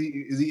not. Is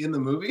he in the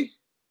movie?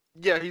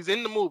 Yeah, he's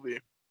in the movie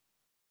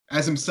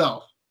as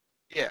himself.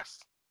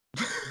 Yes.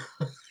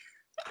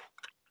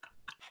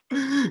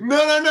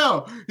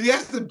 No. He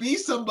has to be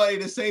somebody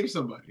to save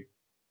somebody.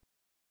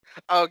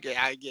 Okay,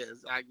 I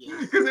guess.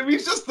 Because if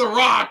he's just The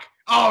Rock,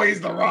 he's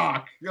The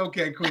Rock.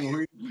 Okay,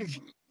 cool.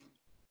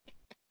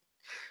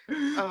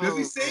 Does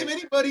he save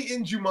anybody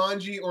in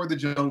Jumanji or the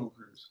Jungle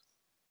Cruise?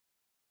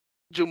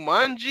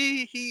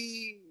 Jumanji,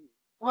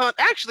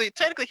 actually,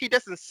 technically, he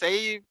doesn't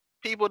save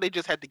people. They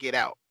just had to get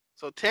out.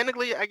 So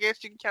technically, I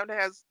guess you can count it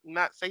as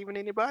not saving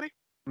anybody.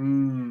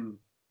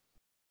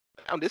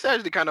 This is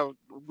actually kind of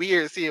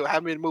weird to see how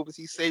many movies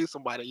he saved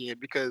somebody in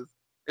because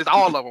it's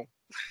all of them.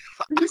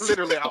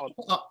 Literally all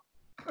of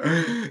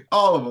them.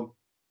 All of them.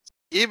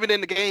 Even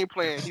in the game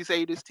plan, he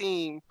saved his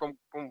team from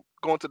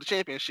going to the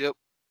championship.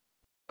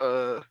 He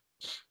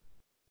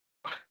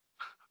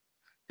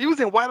was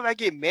in Why Did I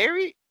Get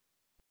Married?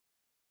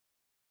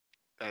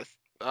 That's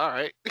all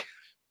right.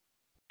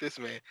 This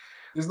man.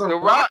 Is The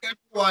Rock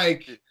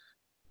like...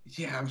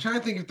 Yeah, I'm trying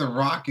to think if The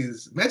Rock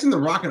is... Imagine The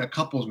Rock in a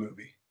couples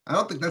movie. I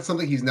don't think that's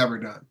something he's never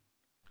done.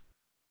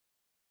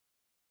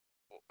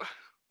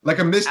 Like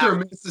a Mr.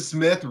 and Mrs.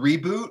 Smith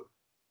reboot,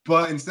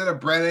 but instead of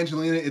Brad and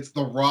Angelina, it's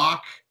The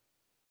Rock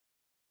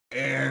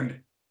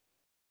and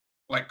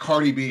like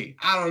Cardi B.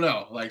 I don't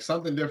know, like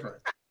something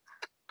different.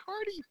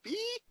 Cardi B?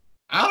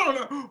 I don't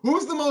know.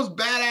 Who's the most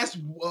badass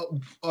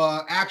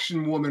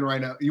action woman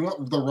right now? You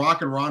want The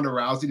Rock and Ronda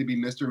Rousey to be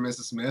Mr. and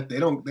Mrs. Smith? That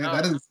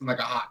doesn't seem like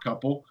a hot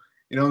couple.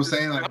 You know what I'm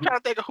saying? Like, I'm trying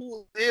to think of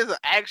who is an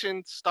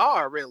action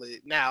star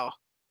really now.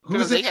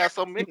 Who's they have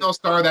so many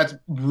star that's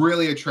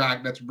really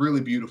attractive, that's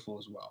really beautiful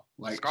as well.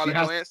 Like Scarlett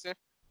Johansson?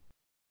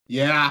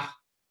 Yeah,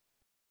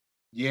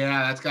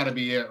 that's got to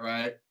be it,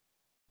 right?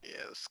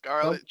 Yeah,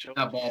 Scarlett Johansson.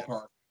 That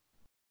ballpark.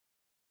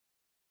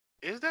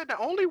 Is that the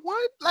only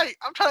one? Like,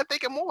 I'm trying to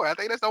think of more. I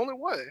think that's the only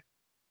one.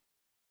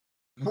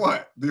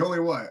 What? The only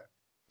what?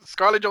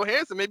 Scarlett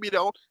Johansson.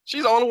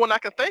 She's the only one I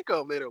can think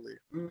of, literally.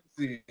 Let me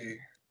see.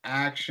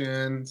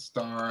 Action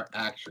star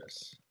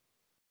actress.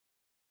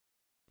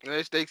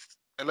 Unless they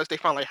unless they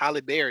found like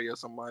Halle Berry or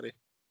somebody.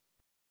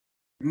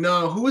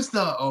 No, who's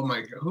the? Oh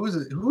my god, who's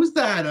it? Who's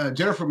that?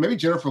 Jennifer, maybe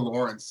Jennifer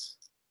Lawrence.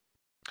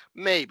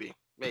 Maybe.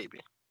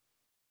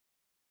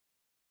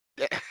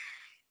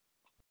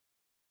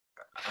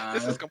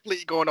 This is Uh,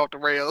 completely going off the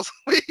rails.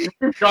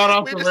 We've gone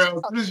off we the just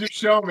rails. This is your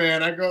show,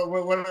 man. I go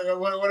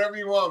whatever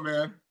you want,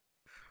 man.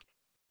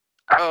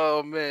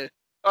 Oh man.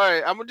 All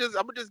right, I'm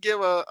gonna just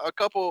give a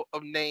couple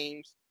of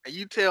names and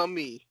you tell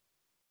me.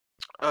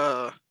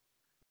 Uh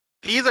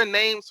these are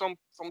names from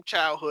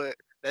childhood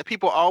that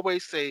people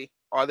always say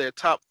are their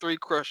top 3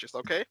 crushes,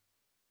 okay?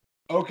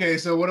 Okay,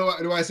 so what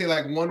do I say?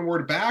 Like one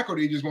word back, or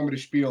do you just want me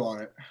to spiel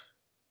on it?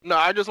 No,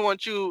 I just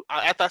want you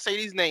after I say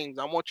these names,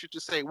 I want you to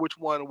say which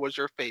one was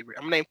your favorite.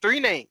 I'm gonna name 3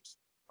 names,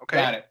 okay?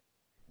 Got it.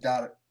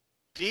 Got it.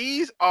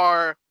 These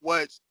are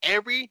what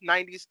every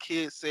 90s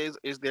kid says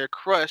is their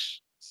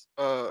crush.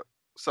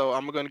 So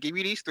I'm gonna give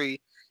you these 3.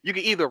 You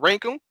can either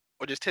rank them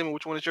or just tell me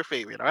which one is your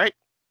favorite, all right?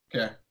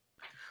 Okay.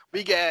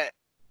 We got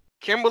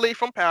Kimberly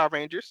from Power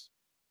Rangers.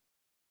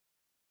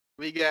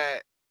 We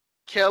got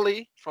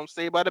Kelly from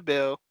Saved by the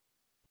Bell.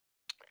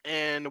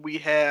 And we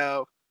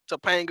have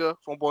Topanga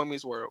from Boy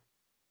Meets World.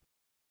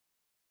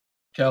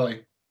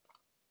 Kelly.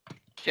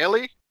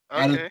 Kelly?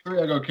 Out of Okay.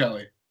 3, I go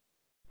Kelly.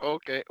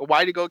 Okay.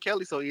 Why do you go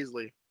Kelly so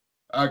easily?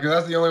 Because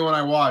that's the only one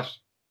I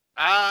watched.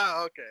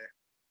 Ah, okay.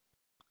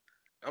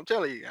 I'm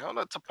telling you, I don't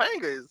know.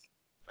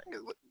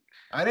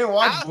 I didn't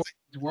watch I, Boy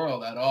Meets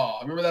World at all.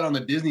 I remember that on the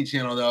Disney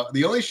Channel, though.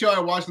 The only show I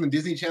watched on the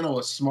Disney Channel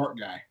was Smart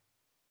Guy.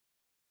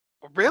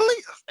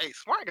 really? Hey,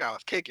 Smart Guy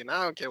was kicking.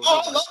 I don't care what.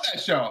 Oh, I love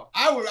that show.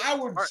 I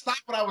would Right. stop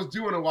what I was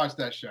doing and watch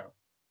that show.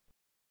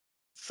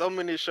 So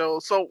many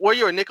shows. So, were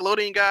you a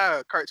Nickelodeon guy,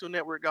 a Cartoon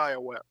Network guy, or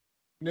what?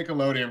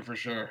 Nickelodeon for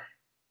sure.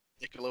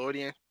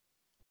 Nickelodeon.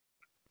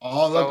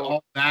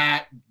 All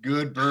that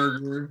Good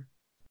Burger.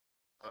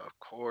 Of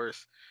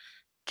course,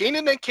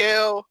 Keenan and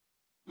Kel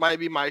might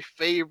be my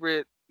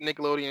favorite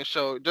Nickelodeon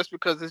show, just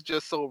because it's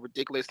just so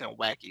ridiculous and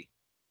wacky.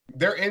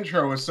 Their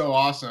intro was so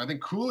awesome. I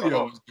think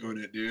Coolio was doing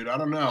it, dude. I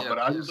don't know, but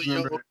I just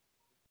remember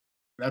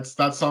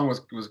that song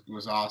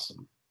was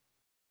awesome.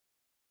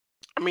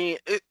 I mean,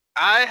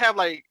 I have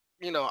like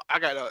I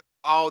got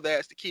all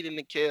that's the Keenan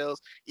and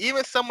Kel's,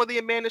 even some of the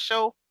Amanda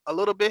Show a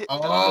little bit.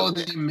 Oh,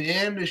 the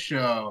Amanda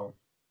Show,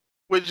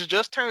 which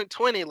just turned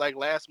 20 like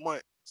last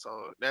month.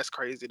 So that's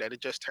crazy that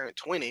it just turned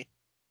 20.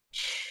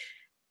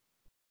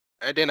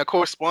 And then of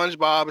course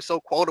SpongeBob is so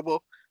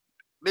quotable.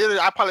 Literally,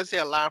 I probably say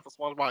a line for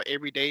SpongeBob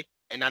every day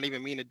and not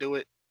even mean to do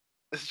it.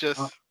 It's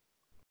just.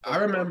 I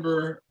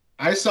remember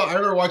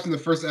watching the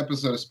first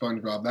episode of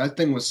SpongeBob. That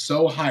thing was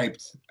so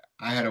hyped.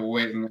 I had to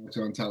wait and watch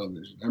it on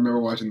television. I remember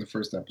watching the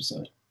first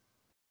episode.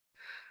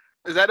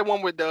 Is that the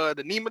one with the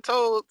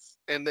nematodes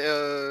and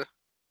the?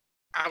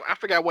 I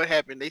forgot what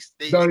happened.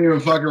 They don't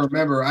even fucking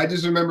remember. I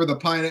just remember the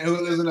pineapple.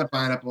 Who lives in a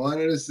pineapple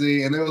under the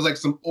sea? And there was like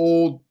some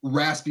old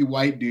raspy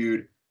white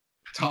dude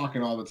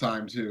talking all the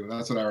time too.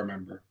 That's what I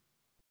remember.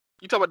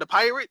 You talking about the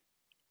pirate?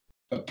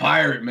 The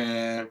pirate,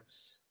 man.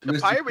 The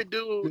pirate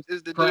dude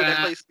is the dude that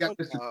plays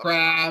Mr.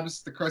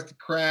 Krabs, the Krusty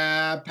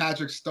Krab,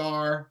 Patrick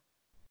Star,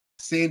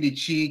 Sandy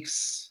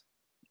Cheeks,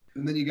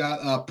 and then you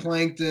got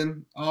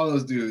Plankton. All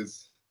those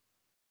dudes.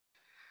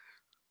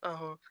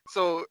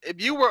 So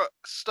if you were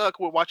stuck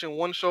with watching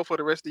one show for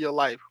the rest of your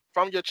life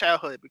from your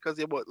childhood because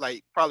it would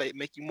like probably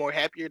make you more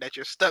happier that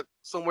you're stuck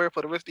somewhere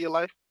for the rest of your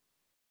life,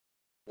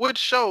 which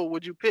show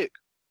would you pick?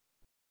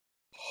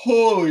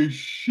 Holy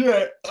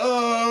shit.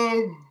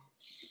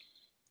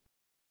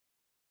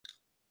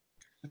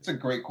 That's a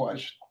great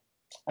question.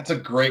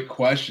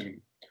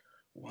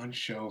 One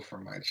show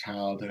from my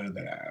childhood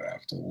that I'd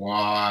have to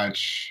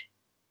watch.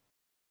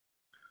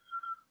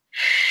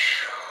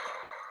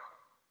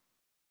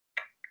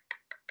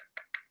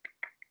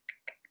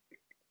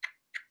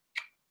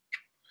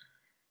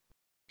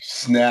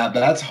 Snap,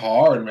 that's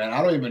hard, man.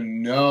 I don't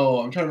even know.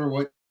 I'm trying to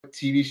remember what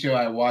TV show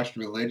I watched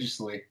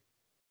religiously.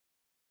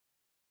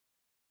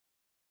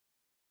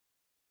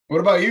 What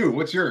about you?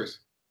 What's yours?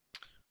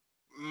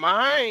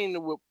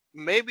 Mine would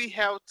maybe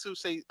have to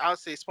say, I'll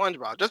say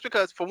SpongeBob. Just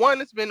because, for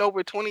one, it's been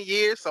over 20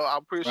 years, so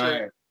I'm pretty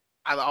sure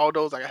out of all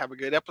those, I can have a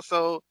good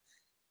episode.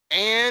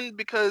 And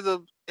because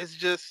of it's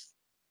just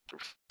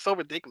so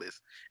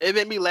ridiculous. It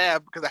made me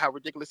laugh because of how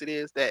ridiculous it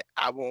is that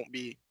I won't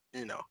be,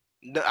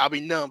 I'll be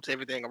numb to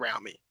everything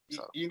around me.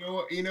 So. You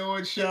know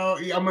what show?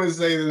 I'm gonna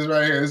say this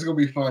right here. This is gonna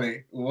be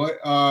funny. What?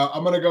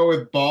 I'm gonna go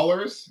with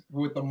Ballers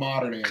with the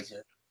modern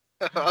answer.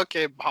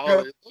 Okay,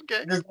 Ballers.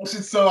 Okay. Because that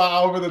shit's so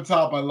over the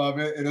top. I love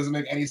it. It doesn't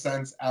make any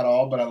sense at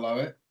all, but I love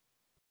it.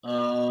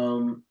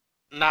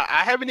 Now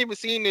I haven't even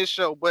seen this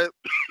show, but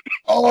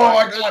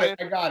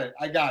I got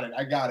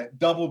it.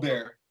 Double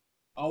Dare.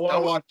 I want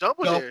to watch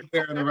Double Dare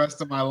the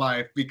rest of my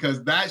life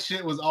because that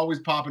shit was always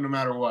popping no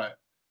matter what.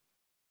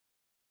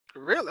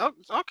 Really?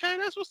 Okay,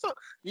 that's what's up.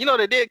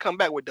 They did come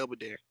back with Double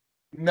Dare.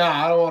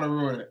 Nah, I don't want to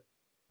ruin it.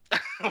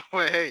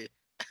 Well, hey,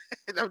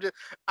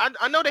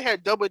 I know they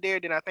had Double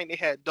Dare, then I think they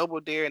had Double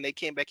Dare, and they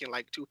came back in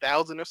like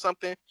 2000 or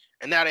something,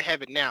 and now they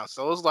have it now.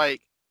 So it's like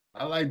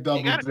I like He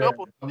Double got a Dare.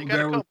 couple. He Double got a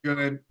Dare was couple.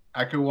 good.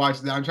 I could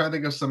watch that. I'm trying to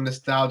think of some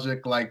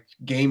nostalgic like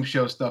game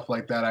show stuff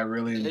like that. I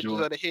really Edges enjoy.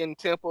 of the Hidden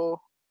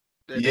Temple.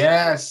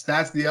 Yes,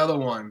 that's the other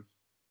one.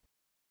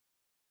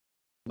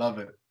 Love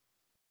it.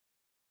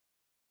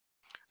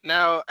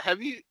 Now,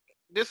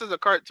 this is a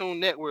Cartoon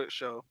Network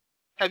show.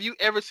 Have you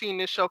ever seen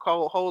this show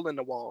called Hole in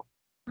the Wall?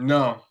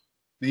 No.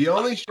 The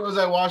only shows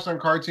I watched on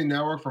Cartoon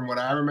Network from what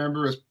I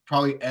remember is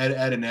probably Ed,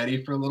 Ed, and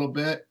Eddie for a little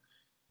bit.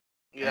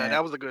 Yeah, And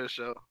that was a good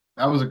show.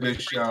 that was a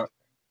good show.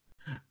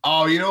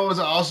 Oh, you know, it was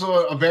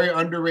also a very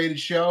underrated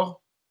show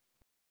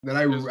that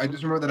I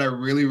just remember that I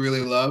really,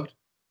 really loved.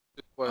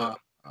 What?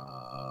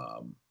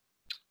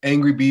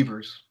 Angry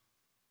Beavers.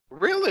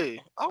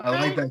 Really?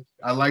 Okay.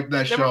 I like that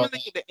Never show. really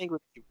get the Angry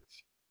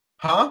Beavers.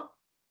 Huh?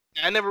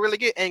 I never really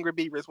get Angry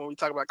Beavers when we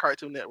talk about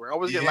Cartoon Network. I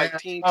always get like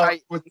Teen Was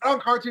Titans. that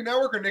on Cartoon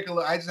Network or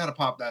Nickelodeon? I just had to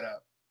pop that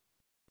up.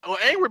 Well,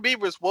 Angry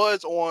Beavers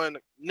was on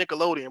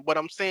Nickelodeon, but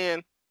I'm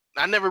saying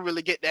I never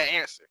really get that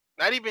answer.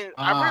 Not even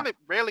I really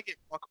rarely get.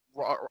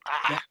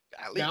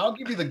 Now I'll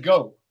give you the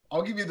GOAT.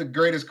 I'll give you the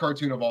greatest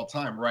cartoon of all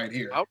time right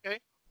here. Okay.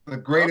 The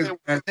greatest.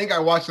 Okay. I think I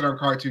watched it on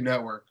Cartoon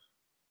Network.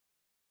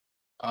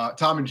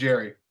 Tom and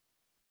Jerry.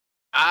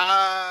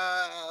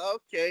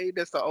 Okay.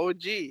 That's the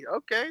OG.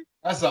 Okay.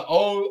 That's an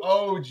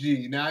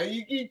OG. Now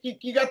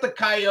you got the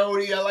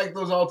Coyote. I like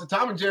those all.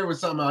 Tom and Jerry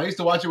was something else. I used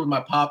to watch it with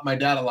my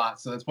dad a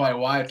lot, so that's probably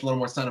why it's a little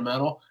more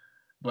sentimental.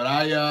 But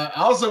I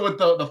also with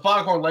the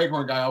Foghorn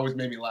Leghorn guy always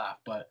made me laugh.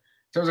 But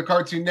in terms of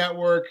Cartoon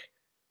Network,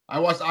 I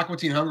watched Aqua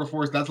Teen Hunger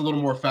Force. That's a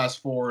little more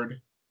fast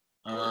forward.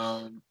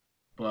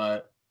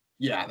 But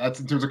yeah, that's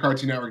in terms of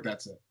Cartoon Network.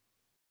 That's it.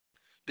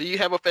 Do you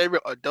have a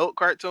favorite adult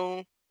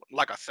cartoon,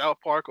 like a South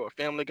Park or a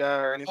Family Guy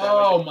or anything?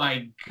 Oh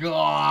my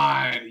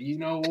God! You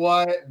know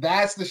what?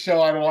 That's the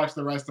show I'd watch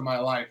the rest of my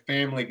life.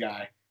 Family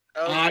Guy.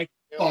 I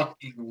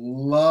fucking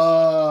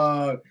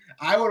love.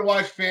 I would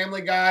watch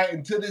Family Guy,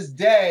 and to this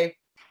day,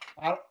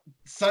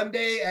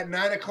 Sunday at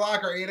 9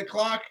 o'clock or 8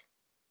 o'clock.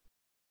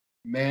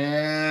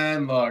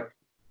 Man, look,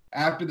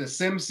 after The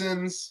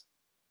Simpsons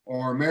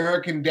or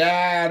American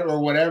Dad or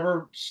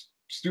whatever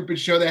stupid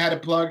show they had to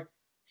plug,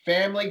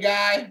 Family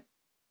Guy.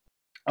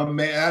 Man,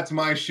 that's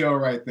my show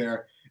right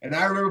there. And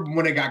I remember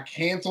when it got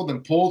canceled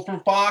and pulled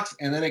from Fox,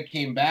 and then it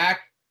came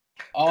back.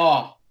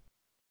 Oh,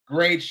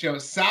 great show.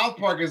 South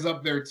Park is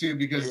up there too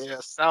because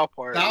South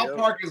Park. South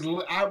Park is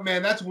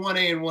man. That's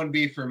 1A and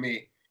 1B for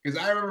me because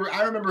I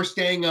remember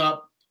staying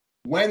up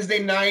Wednesday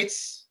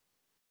nights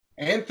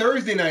and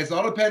Thursday nights. It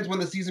all depends when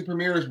the season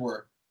premieres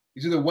were.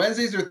 It's either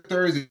Wednesdays or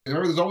Thursdays.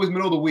 Remember, there's always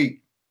middle of the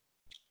week.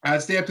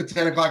 I'd stay up to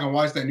 10 o'clock and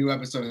watch that new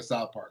episode of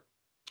South Park.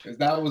 Because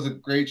that was a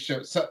great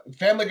show. So,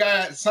 Family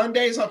Guy,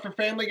 Sundays up for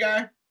Family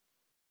Guy.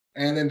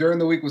 And then during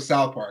the week was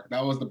South Park.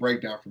 That was the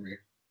breakdown for me.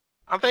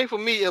 I think for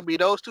me, it'll be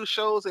those two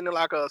shows. And then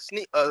like a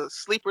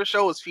sleeper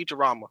show is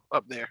Futurama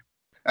up there.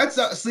 That's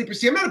a sleeper.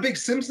 See, I'm not a big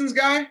Simpsons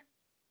guy.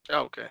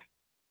 Okay.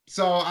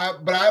 So,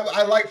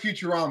 I like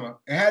Futurama.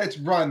 It had its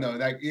run, though.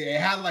 Like it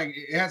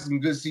had some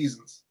good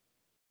seasons.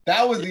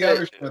 That was the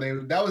other show.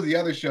 That was the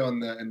other show in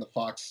the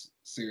Fox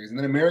series. And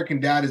then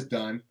American Dad is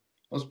done.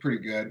 That was pretty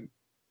good.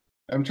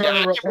 I'm trying to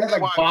remember. They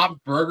had like Bob's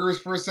Burgers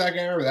for a second.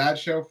 I remember that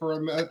show for a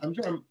minute. I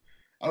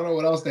don't know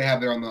what else they have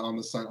there on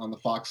the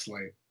Fox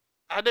slate.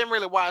 I didn't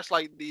really watch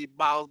like the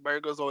Bob's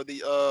Burgers or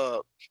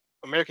the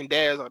American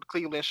Dads or the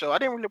Cleveland Show. I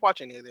didn't really watch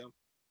any of them.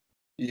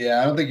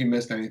 Yeah, I don't think you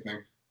missed anything.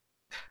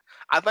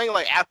 I think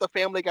like after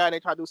Family Guy,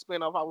 they tried to do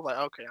spin-off. I was like,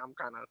 okay,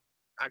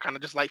 I kind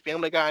of just like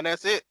Family Guy, and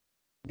that's it.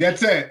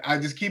 That's it. I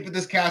just keep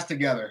this cast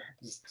together.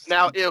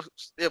 Now,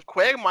 if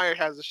Quagmire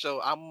has a show,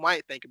 I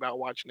might think about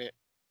watching it.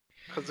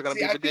 Because it's gonna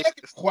be ridiculous.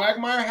 Like if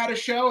Quagmire had a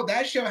show,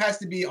 that show has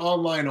to be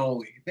online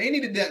only. They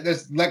needed to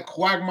just let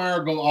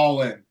Quagmire go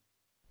all in.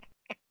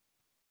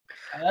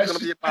 It's gonna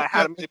be about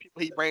how many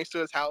people he brings to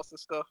his house and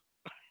stuff.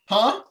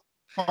 Huh?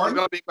 Pardon? It's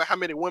gonna be about how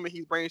many women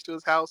he brings to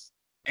his house.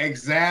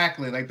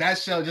 Exactly. Like that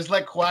show, just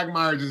let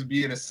Quagmire just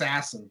be an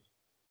assassin.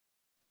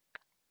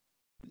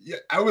 Yeah,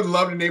 I would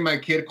love to name my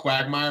kid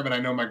Quagmire, but I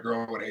know my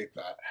girl would hate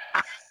that.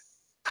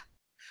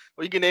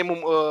 Well, you can name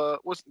him.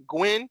 What's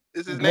Gwen?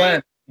 Is his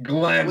name?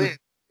 Glenn.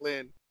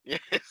 Yes.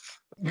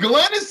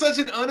 Glenn is such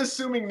an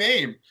unassuming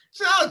name.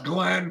 Shout out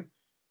Glenn.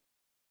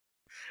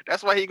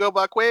 That's why he go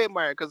by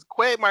Quagmire, because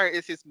Quagmire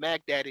is his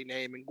Mac Daddy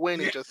name, and Gwen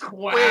is just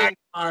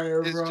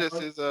Quagmire. Is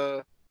just his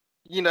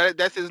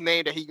that's his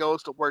name that he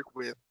goes to work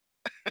with.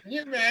 Can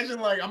you imagine?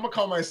 Like, I'm gonna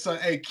call my son,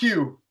 hey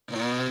Q.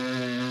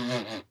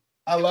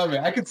 I love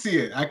it. I could see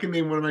it. I can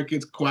name one of my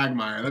kids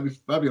Quagmire.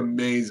 That'd be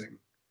amazing.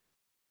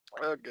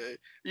 Okay.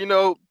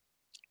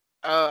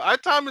 Our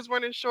time is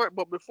running short,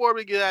 but before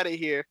we get out of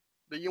here,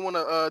 do you want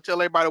to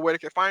tell everybody where they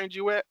can find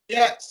you at?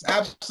 Yes,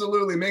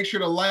 absolutely. Make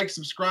sure to like,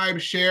 subscribe,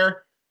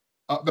 share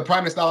the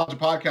Prime Nostalgia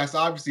Podcast,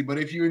 obviously. But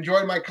if you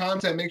enjoyed my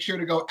content, make sure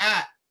to go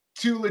at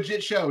Too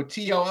Legit Show,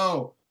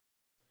 TOO.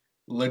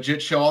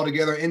 Legit Show all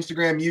together.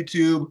 Instagram,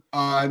 YouTube.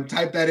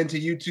 Type that into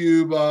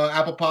YouTube,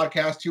 Apple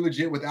Podcasts, Too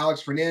Legit with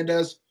Alex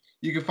Fernandez.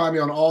 You can find me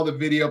on all the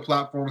video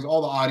platforms,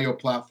 all the audio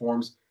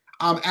platforms.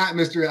 I'm at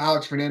Mr.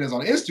 Alex Fernandez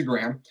on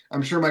Instagram.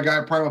 I'm sure my guy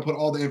Prime will put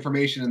all the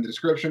information in the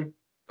description.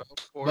 Of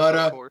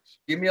course.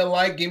 Give me a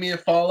like, give me a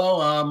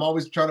follow. I'm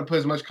always trying to put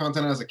as much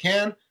content as I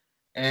can,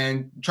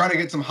 and trying to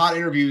get some hot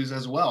interviews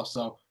as well.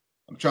 So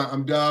I'm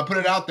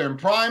putting it out there. And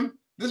Prime,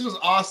 this was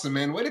awesome,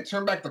 man. Way to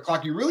turn back the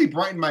clock. You really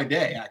brightened my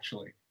day,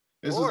 actually.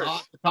 This was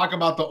awesome to talk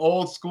about the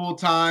old school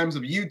times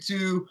of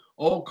YouTube,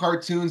 old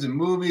cartoons and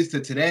movies to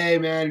today,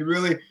 man.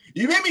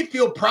 You made me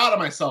feel proud of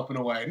myself in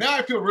a way. Now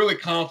I feel really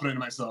confident in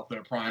myself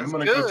there, Prime. I'm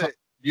going to go talk to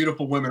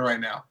beautiful women right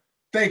now.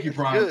 Thank you,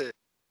 Prime. Good.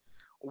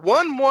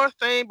 One more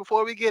thing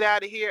before we get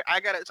out of here. I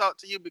got to talk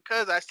to you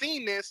because I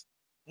seen this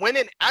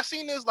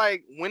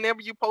like whenever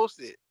you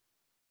posted.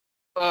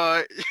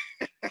 I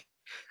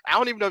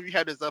don't even know if you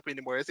have this up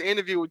anymore. It's an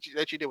interview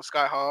that you did with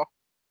Scott Hall.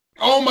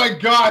 Oh my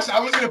gosh,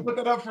 I was gonna put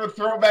that up for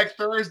Throwback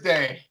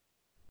Thursday.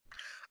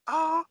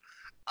 Oh,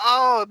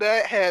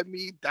 that had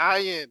me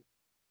dying.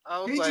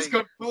 He just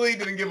completely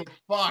didn't give a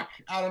fuck.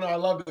 I don't know. I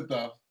loved it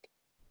though.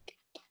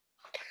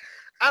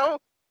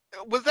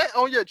 Was that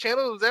on your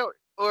channel?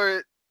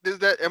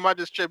 Am I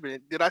just tripping?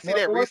 Did I see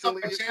that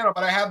recently? On my channel,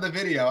 but I have the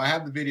video. I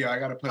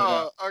got to put it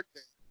up.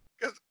 Okay.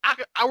 Because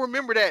I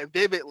remember that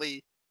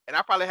vividly, and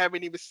I probably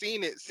haven't even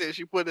seen it since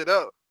you put it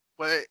up.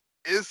 But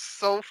it's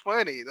so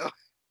funny though.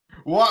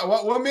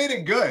 What made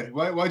it good?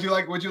 What'd you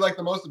like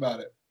the most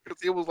about it?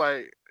 Because it was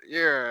like,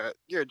 you're a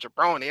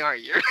jabroni,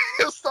 aren't you?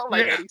 Something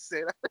like that he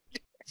said.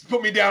 Just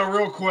put me down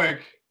real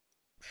quick.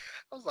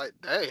 I was like,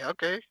 dang,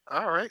 okay,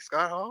 all right,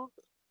 Scott Hall.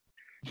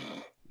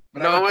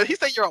 But he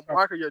said you're a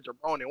marker, you're a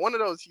jabroni. One of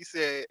those he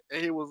said,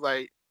 and he was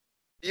like,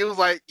 yeah,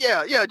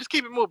 just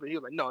keep it moving. He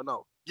was like,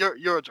 no,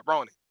 you're a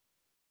jabroni.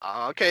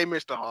 Okay,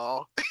 Mr.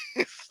 Hall.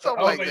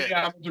 Something like that.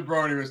 Yeah, I'm a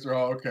jabroni, Mr.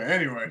 Hall. Okay,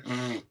 anyway.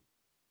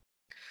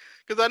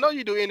 Because I know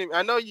you do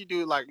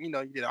like, you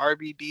did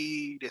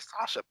RBD, did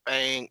Sasha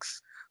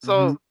Banks.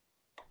 So,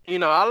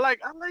 I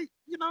like,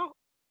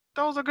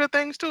 those are good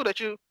things too that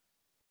you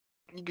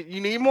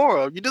need more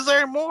of. You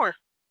deserve more.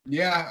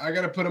 Yeah, I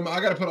gotta put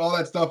all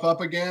that stuff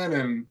up again,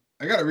 and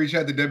I gotta reach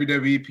out to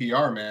WWE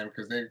PR, man,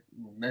 because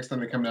next time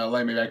they come to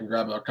LA, maybe I can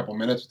grab a couple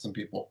minutes with some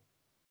people.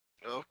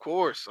 Of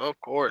course.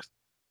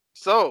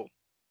 So,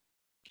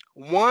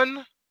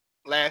 one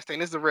last thing.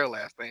 This is the real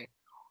last thing.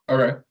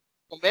 Okay.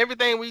 From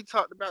everything we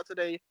talked about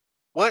today,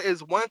 what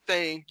is one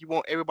thing you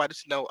want everybody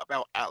to know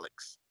about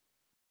Alex?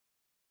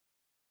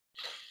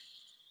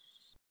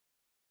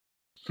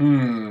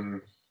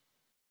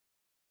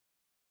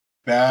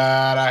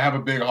 That I have a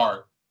big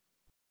heart.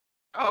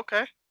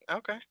 Okay.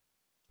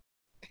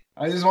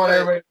 I just want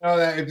everybody to know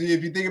that if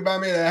you think about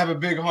me, that I have a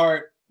big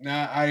heart.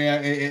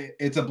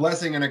 It's a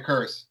blessing and a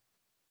curse.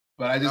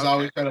 But I just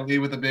always try to lead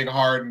with a big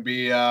heart and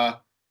be. And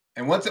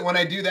when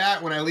I do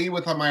that, when I lead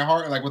with my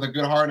heart, like with a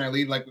good heart, and I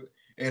lead like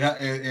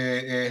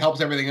it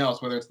helps everything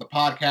else, whether it's the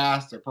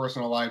podcast or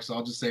personal life. So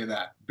I'll just say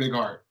that big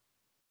heart.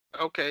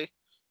 Okay,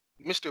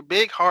 Mr.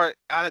 Big Heart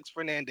Alex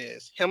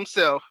Fernandez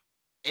himself,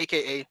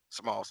 aka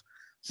Smalls.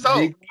 So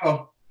there you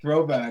go.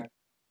 Throwback.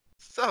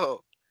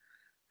 So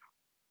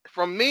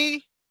from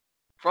me,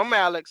 from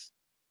Alex,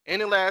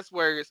 any last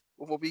words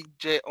before we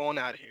jet on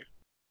out of here?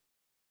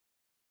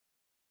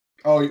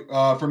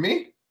 Oh, for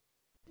me?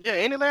 Yeah,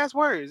 any last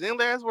words?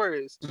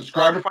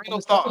 Subscribe to Prime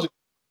Nostalgia.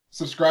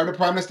 Subscribe to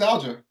Prime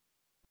Nostalgia.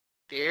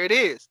 There it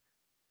is.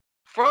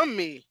 From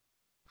me,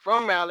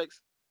 from Alex,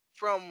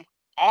 from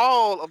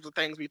all of the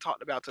things we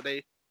talked about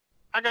today,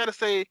 I gotta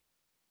say,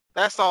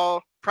 that's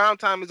all. Prime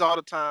time is all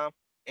the time,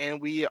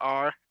 and we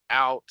are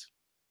out.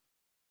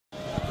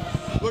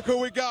 Look who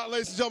we got,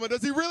 ladies and gentlemen.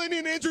 Does he really need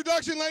an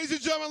introduction, ladies and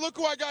gentlemen? Look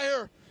who I got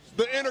here.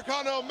 The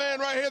Intercontinental man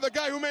right here, the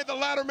guy who made the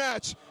ladder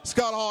match.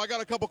 Scott Hall, I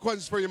got a couple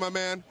questions for you, my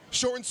man.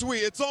 Short and sweet.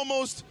 It's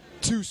almost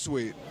too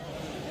sweet.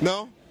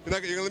 No? You're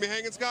going to let me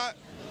hanging, Scott?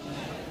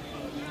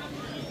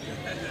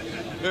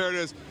 There it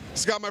is.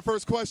 Scott, my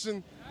first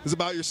question is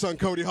about your son,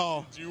 Cody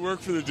Hall. Do you work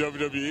for the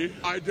WWE?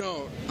 I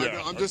don't.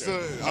 Yeah, I'm just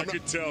a... I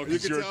could tell. You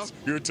can tell?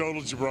 You're a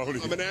total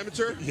jabroni. I'm an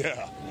amateur?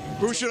 Yeah.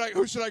 Who should I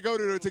go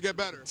to get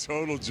better?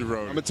 Total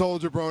jabroni. I'm a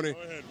total jabroni. Go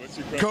ahead. What's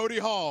your question? Cody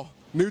Hall,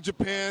 New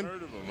Japan. I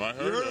heard of him. I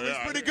heard You heard of him? He's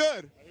pretty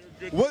good.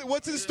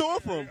 What's in store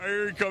for him? I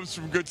hear he comes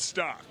from good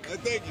stock.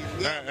 Thank you.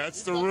 Yeah.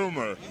 That's the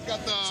rumor. He's got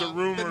It's a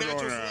rumor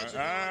going on.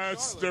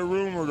 That's the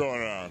rumor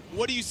going on.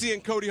 What do you see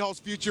in Cody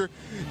Hall's future?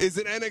 Is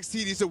it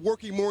NXT? Is it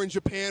working more in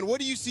Japan? What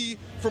do you see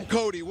from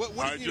Cody?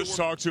 I just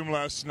talked to him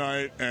last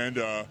night,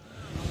 and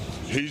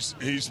he's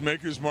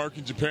making his mark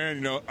in Japan.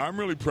 You know, I'm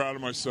really proud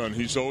of my son.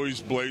 He's always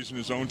blazing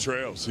his own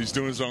trails. He's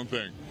doing his own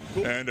thing.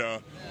 Cool. And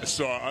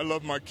so I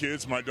love my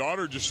kids. My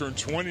daughter just turned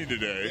 20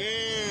 today.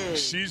 Dang.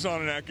 She's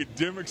on an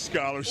academic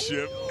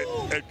scholarship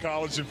at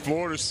college in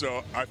Florida,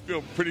 so I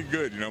feel pretty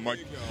good. You know, my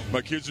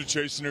kids are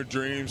chasing their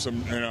dreams,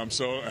 and I'm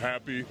so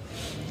happy.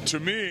 To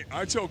me,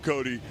 I tell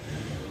Cody,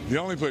 the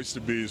only place to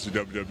be is the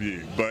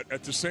WWE. But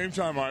at the same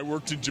time, I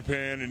worked in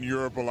Japan and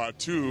Europe a lot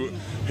too.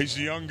 He's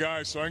a young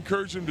guy, so I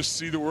encourage him to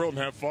see the world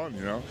and have fun,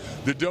 you know.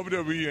 The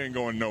WWE ain't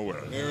going nowhere.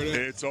 There it is.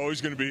 It's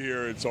always going to be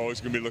here. It's always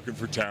going to be looking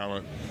for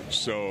talent.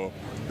 So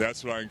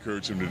that's what I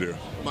encourage him to do.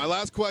 My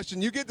last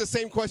question. You get the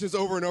same questions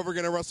over and over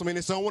again at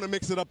WrestleMania, so I want to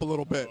mix it up a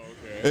little bit.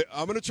 Okay.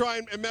 I'm going to try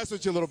and mess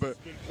with you a little bit.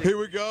 Here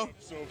we go.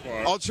 So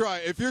far. I'll try.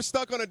 If you're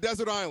stuck on a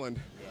desert island,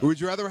 would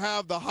you rather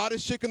have the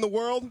hottest chick in the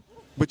world,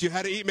 but you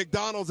had to eat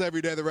McDonald's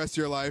every day the rest of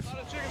your life,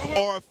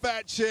 or a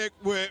fat chick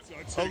with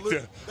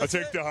I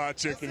take the hot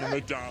chicken and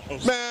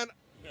McDonald's. Man,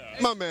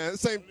 my man,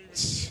 same.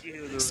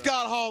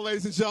 Scott Hall,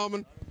 ladies and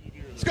gentlemen.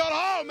 Scott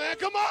Hall, man,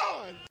 come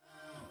on!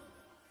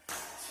 To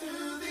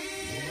the